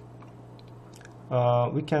Q,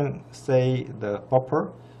 we can say the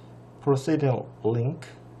buffer proceeding link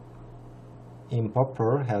in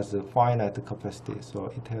buffer has a finite capacity. So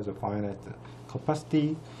it has a finite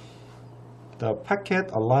capacity. The packet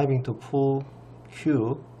arriving to pool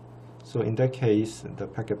Q. So in that case, the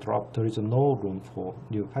packet drop. There is no room for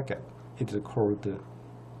new packet. It is called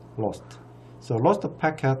lost. So lost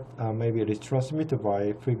packet maybe it is transmitted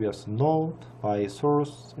by previous node, by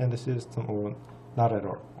source and the system, or not at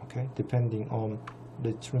all. Okay, depending on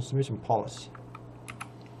the transmission policy.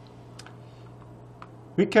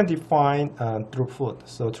 We can define throughput.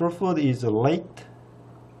 So throughput is a rate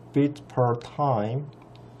bit per time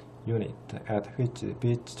unit at which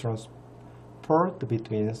bits transferred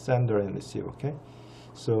between sender and receiver. Okay,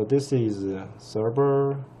 so this is a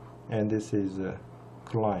server and this is a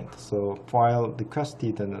client. So file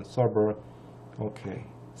requested and the server, okay,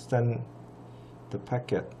 send the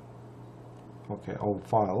packet, okay, of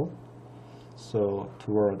file, so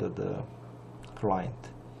toward the client.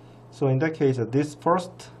 So in that case, this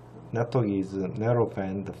first network is narrow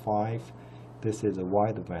band 5. This is a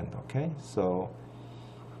wide band. Okay, so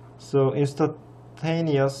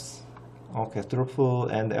instantaneous, okay,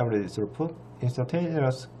 throughput and average throughput.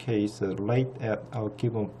 Instantaneous case rate at a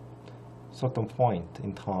given certain point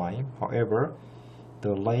in time. However,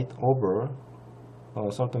 the rate over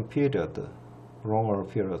a certain period, longer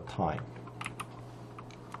period of time.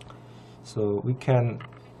 So we can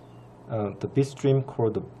the bit stream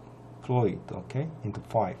called fluid, okay, into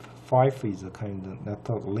 5. 5 is a kind of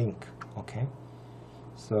network link, okay.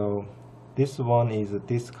 So this one is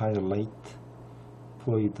this kind of late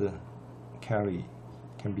fluid carry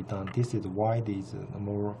can be done. This is wide, is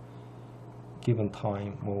more given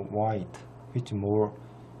time more wide, which more,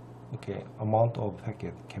 okay, amount of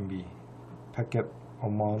packet can be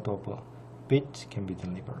amount of bit can be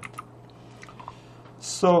delivered.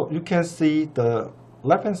 So you can see the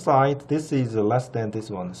left hand side, this is less than this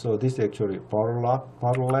one. So this is actually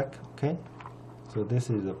bottleneck, okay? So this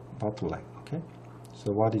is a bottleneck, okay?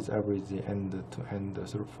 So what is average end-to-end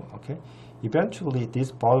throughput, okay? Eventually,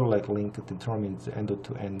 this bottleneck link determines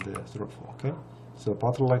end-to-end throughput, okay? So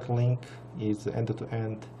bottleneck link is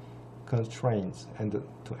end-to-end constraints,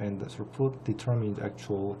 end-to-end throughput determines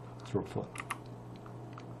actual throughput.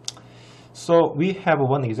 So we have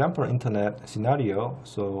one example internet scenario.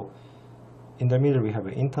 So in the middle we have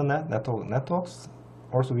internet networks.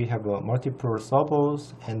 Also we have multiple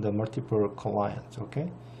servers and multiple clients.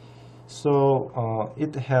 Okay, so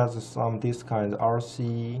it has some this kind of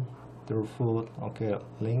RC throughput. Okay,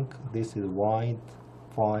 link. This is wide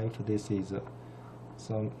 5. This is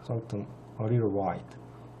some certain a little wide.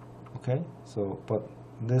 Okay, so but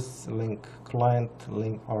this link client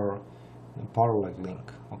link or bottleneck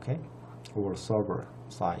link. Okay, over server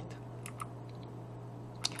side.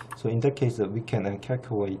 So in that case, we can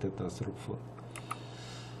calculate the throughput.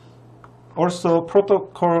 Also,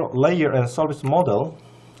 protocol layer and service model.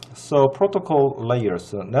 So protocol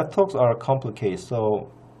layers, networks are complicated.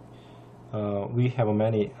 So we have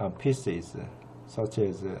many pieces, such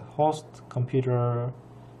as host, computer,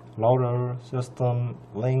 router, system,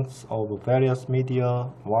 links of various media,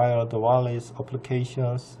 wired, wireless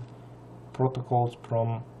applications, protocols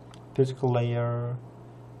from physical layer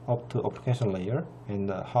up to application layer, and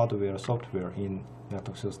hardware, software in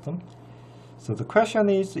network system. So the question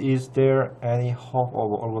is there any hope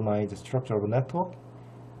of organized structure of a network,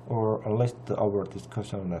 or at least our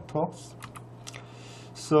discussion of networks?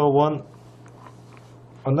 So one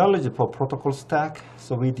analogy for protocol stack.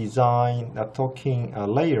 So we design networking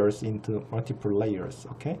layers into multiple layers.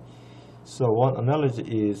 Okay. So one analogy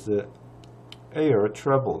is air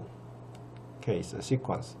travel case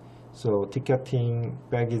sequence. So ticketing,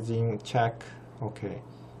 baggaging, check. Okay.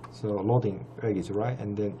 So loading baggage, right?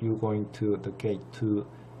 And then you're going to the gate to,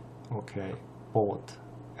 okay, board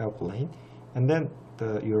airplane, and then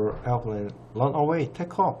your airplane run away,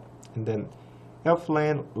 take off. and then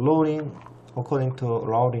airplane loading according to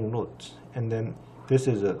routing route, and then this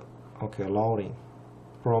is a routing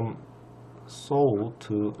from Seoul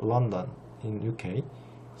to London in UK.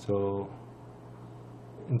 So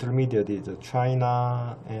intermediate is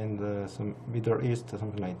China and some Middle East,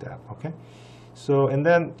 something like that. Okay, so and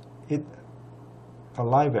then it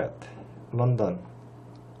arrive at London,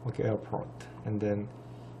 airport, and then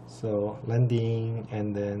so landing,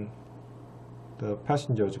 and then the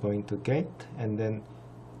passengers going to gate, and then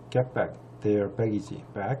get back their baggage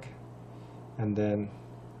back, and then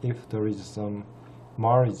if there is some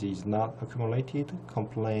mileage is not accumulated,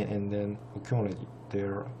 complain and then accumulate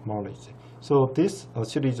their mileage. So this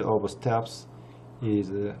series of steps is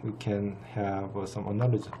we can have some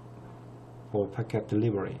analysis for packet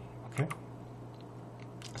delivery. Okay.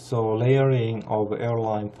 So layering of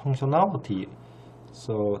airline functionality.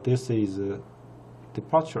 So this is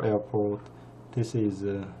departure airport. This is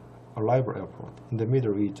arrival airport. In the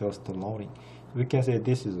middle is just the loading. We can say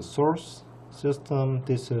this is a source system.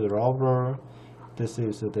 This is a router. This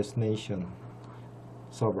is a destination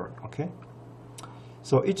server. Okay.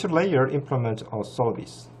 So each layer implements a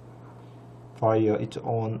service via its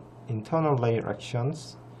own internal layer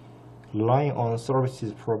actions, relying on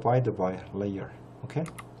services provided by layer. Okay.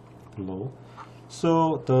 Below.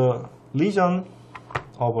 So the reason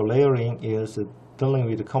of layering is dealing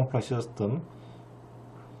with a complex system.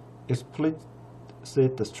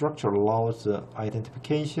 Explicit structure allows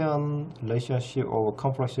identification, relationship of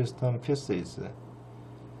complex system pieces.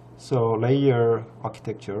 So layer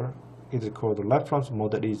architecture is called the reference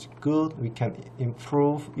model is good. We can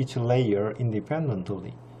improve each layer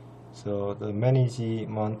independently. So the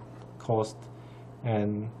management cost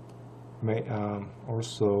and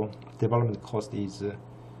also development cost is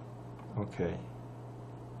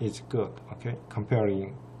is good. Okay,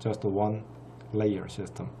 comparing just one layer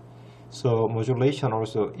system. So modulation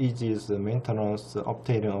also eases the maintenance,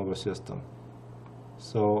 updating of a system.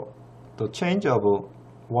 So the change of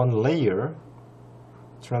one layer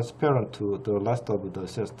transparent to the rest of the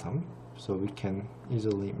system, so we can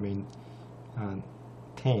easily maintain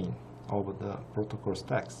over the protocol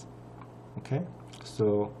stacks. Okay,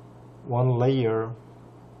 so one layer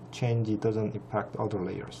change doesn't impact other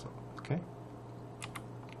layers. Okay.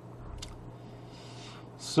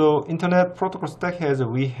 So Internet protocol stack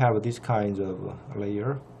we have this kind of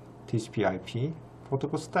layer, TCP/IP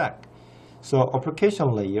protocol stack. So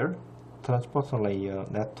application layer, transport layer,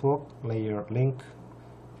 network layer, link,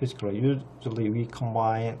 physical layer. Usually we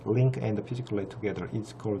combine link and the physical layer together.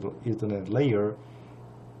 It's called Ethernet layer.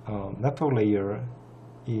 Network layer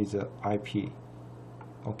is IP.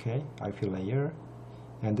 Okay, IP layer,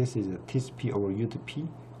 and this is a TCP over UDP.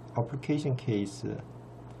 Application case.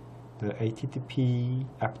 The HTTP,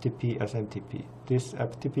 FTP, SMTP. This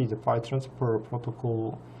FTP is a file transfer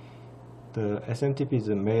protocol. The SMTP is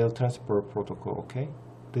a mail transfer protocol. Okay,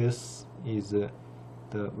 this is the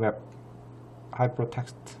web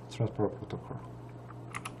hypertext transfer protocol.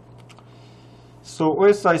 So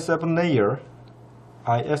OSI 7 layer,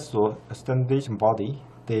 ISO standardization body,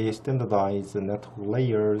 they standardize the network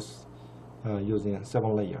layers using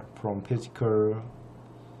 7 layers from physical,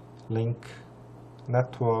 link,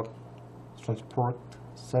 network, transport,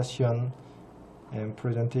 session, and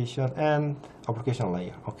presentation, and application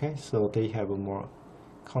layer. Okay, so they have a more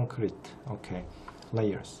concrete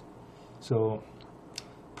layers. So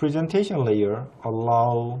presentation layer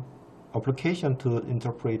allow application to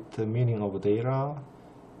interpret the meaning of data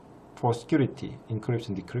for security,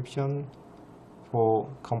 encryption, decryption, for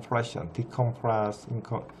compression, decompress,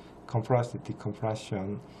 compress,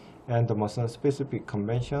 decompression, and the most specific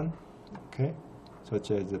convention. Okay,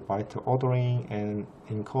 such as byte ordering and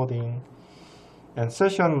encoding, and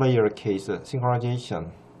session layer case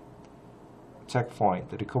synchronization, checkpoint,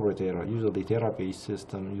 recovery data, usually database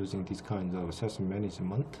system using this kind of session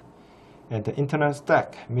management, and the internet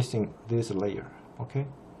stack missing this layer. Okay,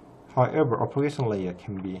 however, application layer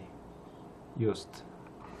can be used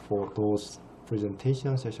for those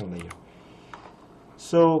presentation session layer.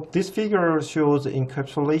 So this figure shows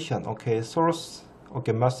encapsulation. Okay, source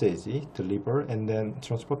message deliver, and then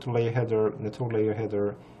transport layer header, network layer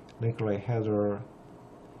header, link layer header,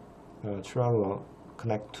 trailer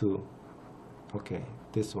connect to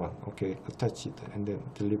this one, attach it and then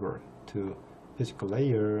deliver to physical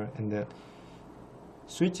layer, and then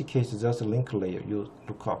switch case is just a link layer you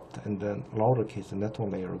look up, and then router case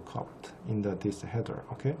network layer look up in this header.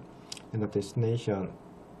 Okay, and the destination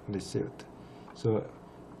received. So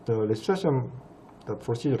the registration, the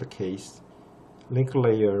procedure case, link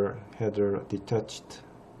layer header detached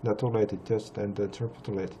network layer detached and the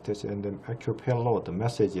transport layer detached, and the actual payload, the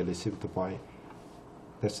message received by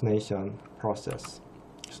destination process.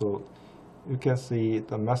 So you can see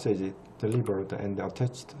the message delivered and the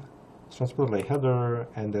attached transport layer header,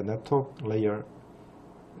 and the network layer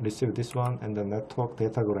received this one, and the network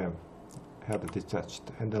datagram had detached,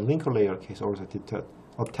 and the link layer case also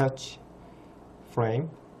attach frame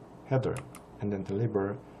header and then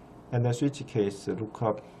deliver, and then switch case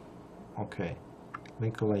lookup, okay,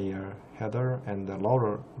 link layer header and the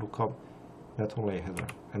lower lookup network layer header,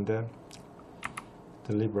 and then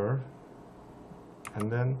deliver,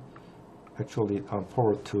 and then actually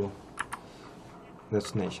forward to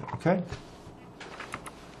destination. Okay,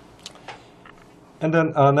 and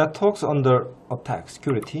then networks under attack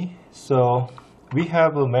security. So we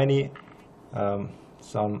have many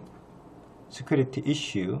some security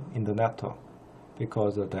issue in the network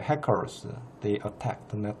because the hackers they attack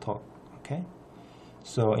the network. Okay,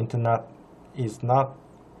 so internet is not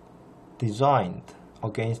designed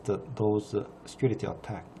against those security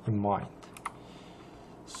attack in mind.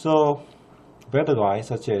 So bad guys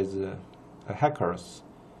such as hackers,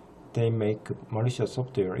 they make malicious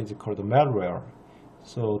software, is called malware.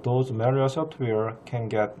 So those malware software can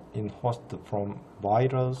get in host from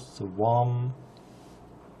virus, worm,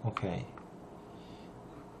 okay,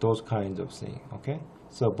 those kinds of things. Okay,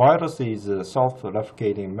 so virus is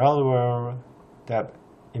self-replicating malware that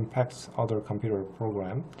impacts other computer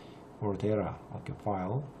program or data, okay,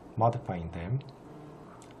 file, modifying them.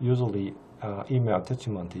 Usually email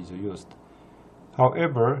attachment is used.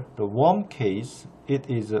 However, the worm case, it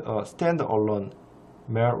is a standalone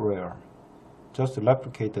malware, just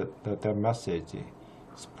replicated that message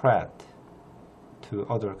spread to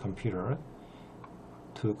other computer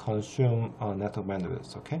to consume network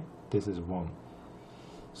bandwidth. Okay, this is one.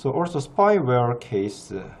 So also spyware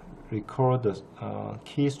case record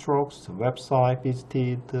keystrokes, website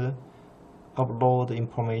visited, upload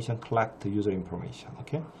information, collect user information.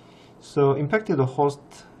 Okay, so impacted host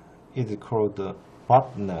is called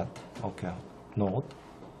botnet, okay, node,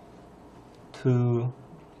 to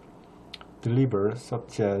deliver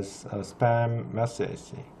such as spam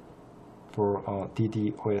message for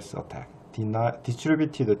DDoS attack,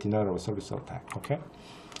 distributed denial of service attack. Okay,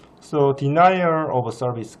 so denial of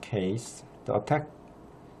service case, the attack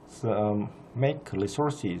make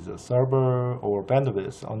resources, server or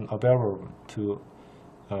bandwidth unavailable to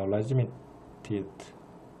legitimate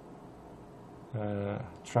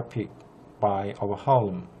traffic by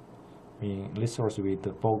overhauling resource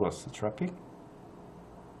with bogus traffic.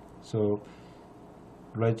 So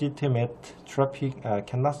legitimate traffic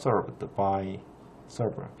cannot served by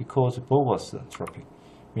server because bogus traffic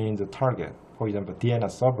means the target, for example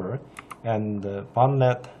DNS server, and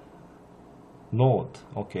botnet node,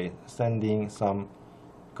 okay, sending some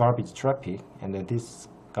garbage traffic, and then this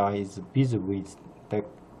guy is busy with that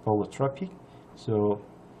bogus traffic. So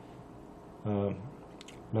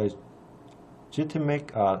legitimate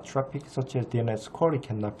traffic such as DNS query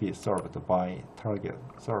cannot be served by target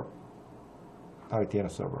server, DNS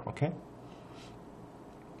server. Okay.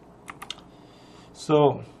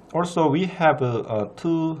 So also we have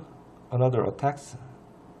two another attacks,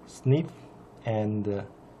 snip and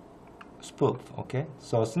spoof. Okay.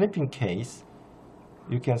 So sniffing case,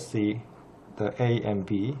 you can see the A and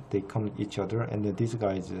B, they come each other, and then this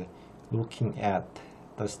guy is looking at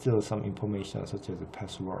still some information such as the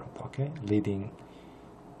password, okay, leading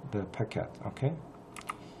the packet. Okay,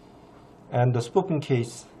 and the spoofing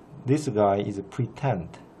case, this guy is a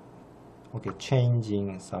pretend, okay,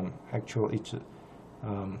 changing some actual each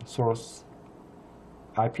source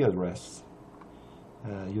IP address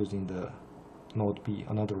using the node B,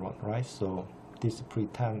 another one, right? So this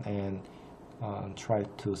pretend and try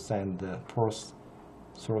to send the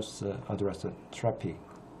source address traffic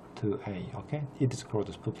to A. Okay, it is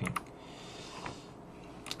called spoofing.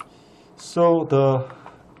 So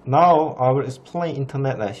now I will explain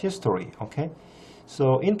internet history. Okay,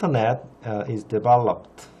 so internet is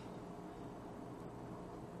developed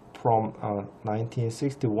from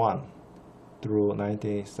 1961 through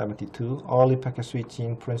 1972. Early packet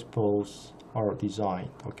switching principles are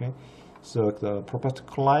designed. Okay, so the Professor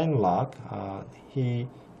Kleinlock, he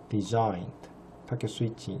designed packet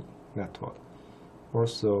switching network.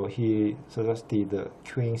 Also, he suggested the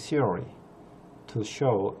queuing theory to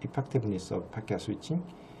show effectiveness of packet switching.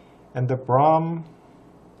 And the Braun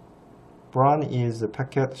is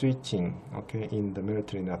packet switching, okay, in the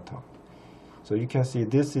military network. So you can see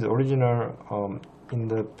this is original in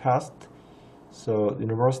the past. So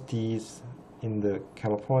universities in the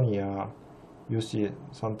California, UC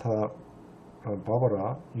Santa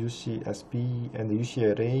Barbara, UCSB, and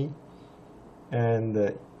UCLA,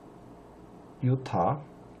 and Utah.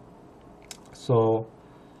 So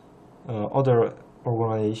other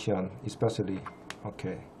organization, especially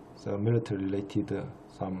so military related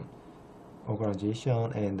some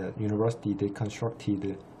organization and university, they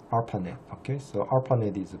constructed ARPANET. So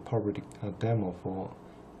ARPANET is a public demo for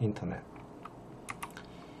internet.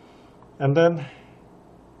 And then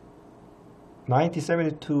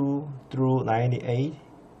 1972 through 98,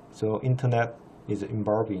 so internet is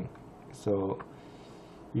evolving. So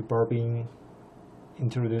evolving,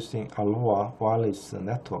 introducing Aloha wireless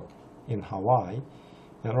network in Hawaii,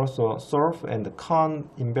 and also Surf and Khan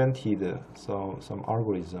invented some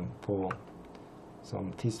algorithm for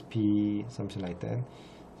some TCP, something like that.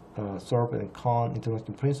 Surf and Khan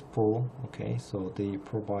introducing principle. So they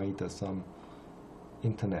provide some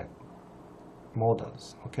internet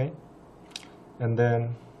models. And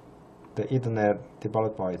then the Ethernet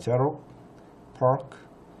developed by Xerox, Park,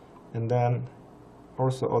 and then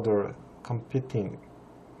also other competing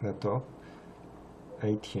network,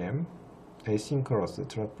 ATM, asynchronous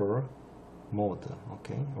transfer mode.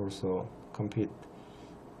 Also compete.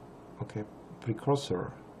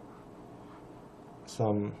 Precursor.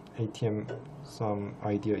 Some ATM, some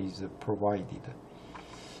idea is provided,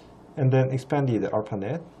 and then expanded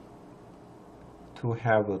ARPANET to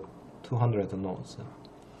have 200 nodes.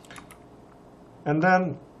 And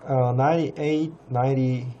then 98,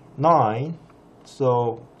 99,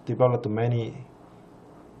 so developed many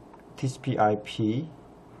TCP/IP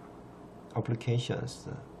applications,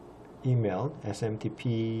 email,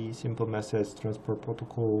 SMTP, simple message transfer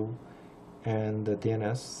protocol, and the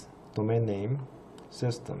DNS, domain name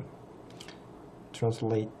system,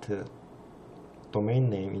 translate domain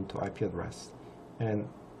name into IP address, and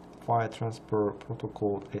file transfer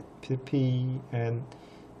protocol, FTP, and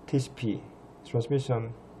TCP,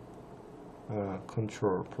 transmission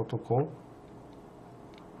control protocol.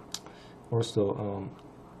 Also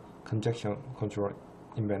congestion control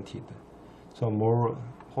invented. So more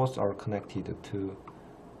hosts are connected to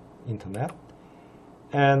internet.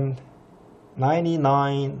 And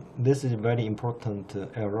 99, this is a very important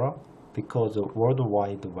era because the World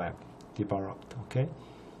Wide Web developed.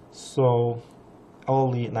 So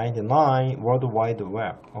early 99, World Wide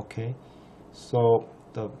Web. So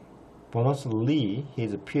the Berners-Lee,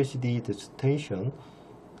 his PhD dissertation,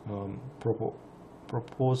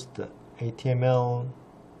 proposed HTML,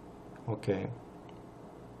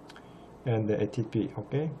 and the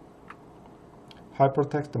HTTP,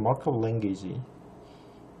 hypertext markup language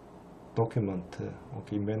document,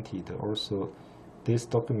 invented. Also, this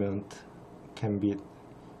document can be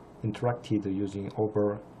interacted using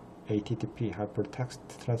over HTTP, hypertext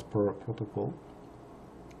transfer protocol.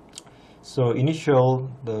 So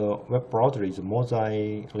initial the web browser is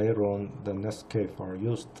Mosaic, later on the Netscape are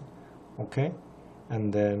used,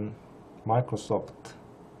 and then Microsoft,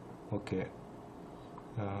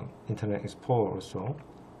 Internet Explorer also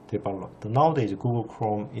developed. Nowadays Google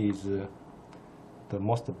Chrome is the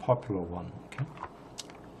most popular one.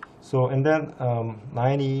 So and then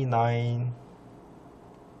 99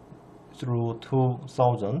 through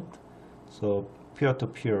 2000, so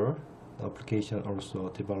peer-to-peer application also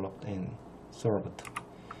developed and served.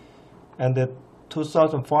 And the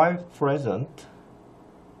 2005 present,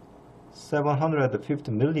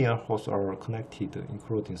 750 million hosts are connected,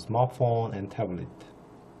 including smartphone and tablet.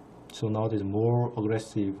 So now there's more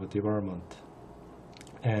aggressive development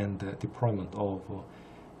and deployment of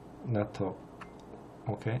network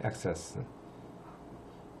access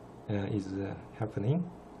is happening.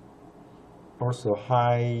 Also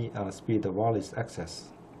high speed wireless access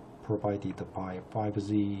provided by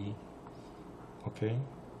 5G.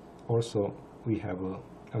 Also we have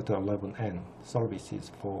L11N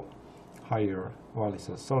services for higher wireless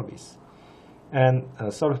service. And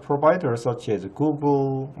service providers such as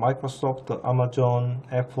Google, Microsoft, Amazon,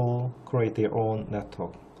 Apple create their own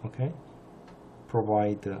network,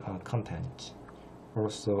 provide content.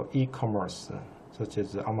 Also e-commerce such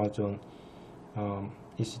as Amazon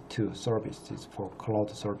EC2 services for cloud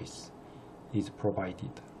service is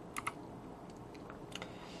provided.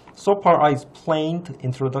 So far I explained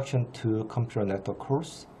introduction to computer network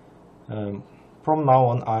course. From now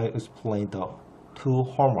on I explain the two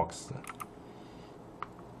homeworks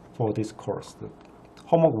for this course.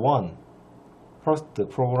 Homework 1, first the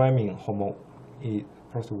programming homework.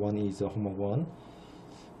 First one is homework 1,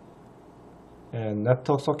 and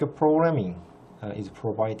network circuit programming is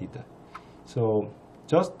provided. So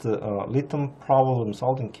just written problem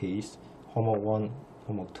solving case, homework 1,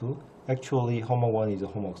 homework 2, Actually, homework 1 is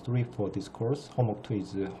homework 3 for this course. Homework 2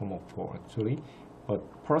 is homework 4 actually. But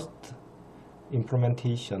first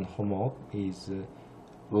implementation homework is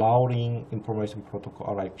routing information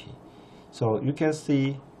protocol RIP. So you can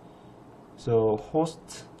see, so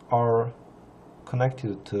hosts are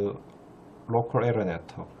connected to local area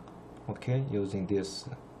network, okay, using this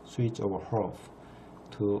switch over hub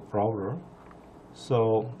to router.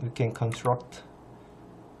 So you can construct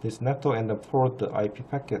this network and forward the IP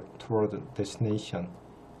packet toward the destination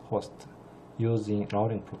host using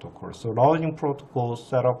routing protocol. So routing protocol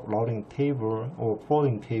set up routing table or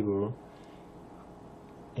forwarding table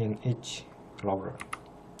in each router.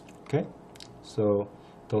 Okay, so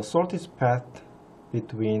the shortest path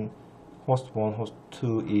between host 1, host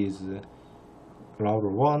 2 is router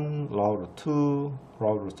 1, router 2,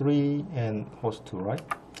 router 3, and host 2, right?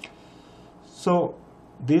 So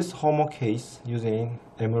this homework case using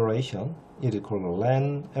emulation is called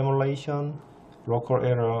LAN emulation, local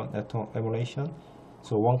area network emulation.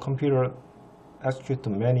 So one computer executes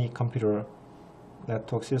many computer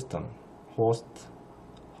network system, host,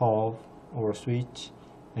 hub, or switch,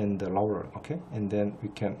 and the router, okay? And then we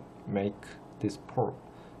can make this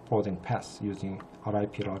forwarding path using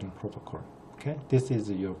RIP routing protocol, okay? This is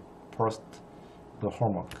your first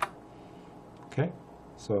homework, okay?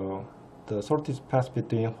 So the shortest path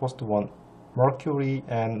between host 1 Mercury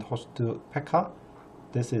and host 2 Pekka,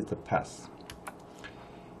 this is the path.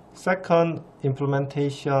 Second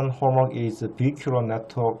implementation homework is vehicular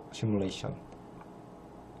network simulation.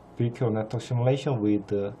 Vehicular network simulation with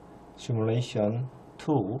the simulation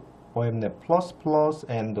tool OMNet++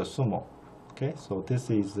 and the Sumo. Okay, so this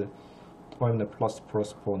is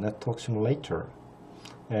OMNet++ for network simulator,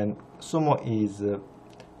 and Sumo is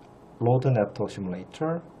load network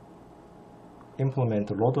simulator,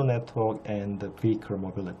 implement load network and the vehicle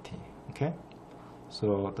mobility. Okay,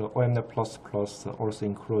 so the OMNet++ also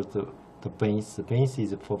includes the base. The base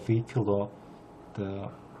is for vehicular the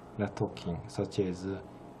networking, such as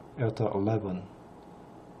Elta 11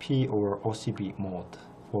 P or OCB mode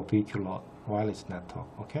for vehicular wireless network.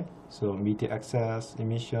 Okay, so media access,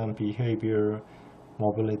 emission, behavior,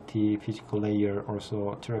 mobility, physical layer,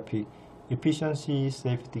 also traffic efficiency,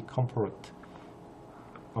 safety, comfort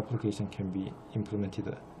application can be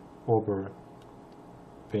implemented over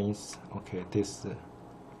base, okay, this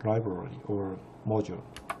library or module.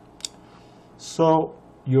 So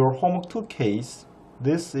your homework 2 case,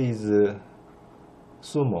 this is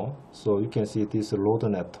Sumo. So you can see this load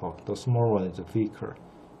network. The small one is a vehicle.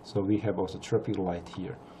 So we have also traffic light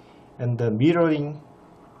here. And the mirroring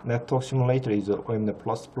network simulator is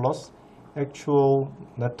OMNet++. Actual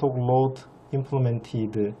network load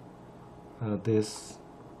implemented this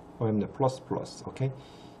OMNet++. Okay,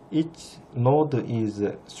 each node is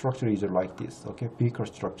structure is like this. Okay, vehicle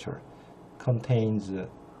structure contains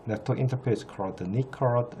network interface card, the NIC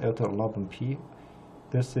card, L11P.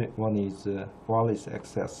 This one is wireless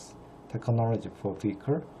access technology for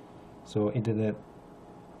vehicle. So internet,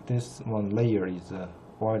 this one layer is a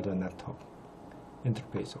wired network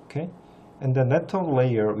interface. Okay, and the network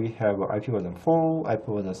layer we have IP version 4, IP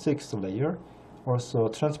version 6 layer. Also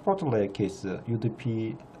transport layer case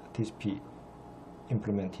UDP, TCP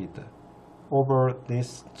implemented. Over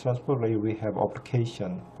this transport layer we have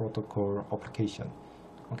application, protocol application.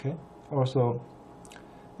 Okay, also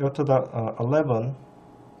L 11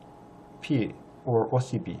 P or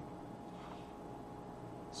OCB.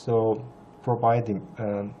 So providing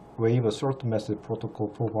wave short message protocol,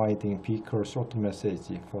 providing vehicle short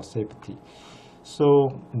message for safety.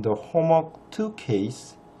 So in the homework 2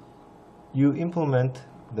 case, you implement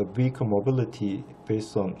the vehicle mobility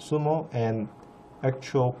based on Sumo and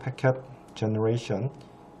actual packet generation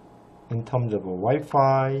in terms of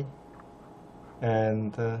Wi-Fi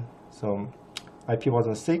and some IP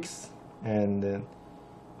version 6 and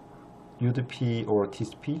UDP or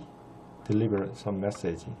TCP deliver some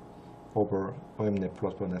message over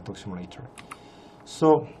OMNet++ network simulator.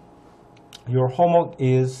 So your homework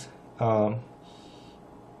is you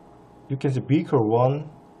can see vehicle 1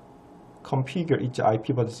 configure each IP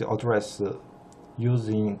address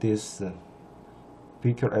using this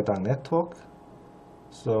vehicle add-on network.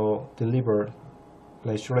 So deliver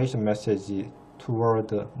registration message toward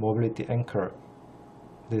the mobility anchor,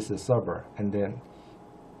 this server, and then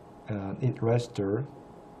it register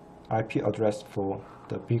IP address for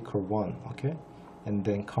the vehicle 1, okay, and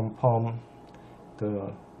then confirm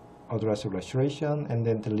the address registration and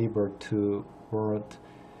then deliver to word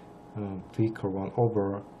vehicle 1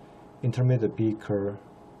 over intermediate vehicle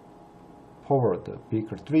forward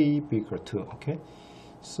vehicle 3, vehicle 2, okay.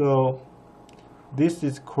 So This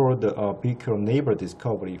is called vehicular neighbor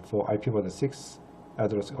discovery for IPv6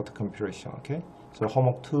 address auto-completion. Okay, so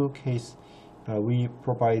homework 2 case, we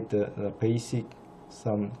provide the basic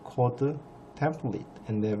some code template,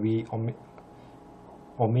 and then we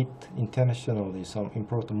omit intentionally some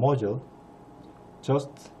important module just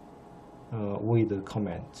with the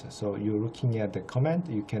comment. So you're looking at the comment,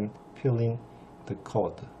 you can fill in the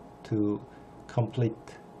code to complete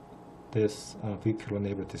this vehicular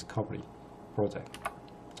neighbor discovery project.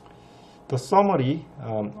 The summary,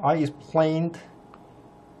 I explained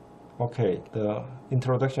the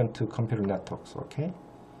introduction to computer networks. Okay,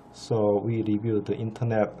 so we reviewed the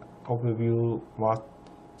internet overview, what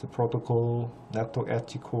the protocol, network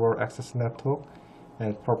edge, core, access network,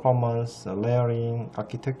 and performance, layering,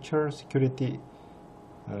 architecture, security,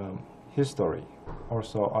 history.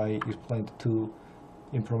 Also, I explained 2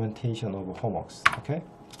 implementation of homeworks. Okay,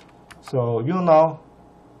 so you know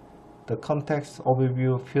the context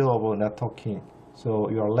overview field of networking, so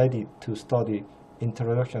you are ready to study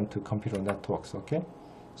introduction to computer networks. Okay,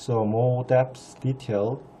 so more depth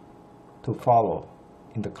detail to follow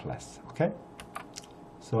in the class. Okay,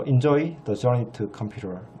 so enjoy the journey to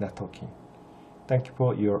computer networking. Thank you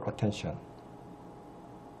for your attention.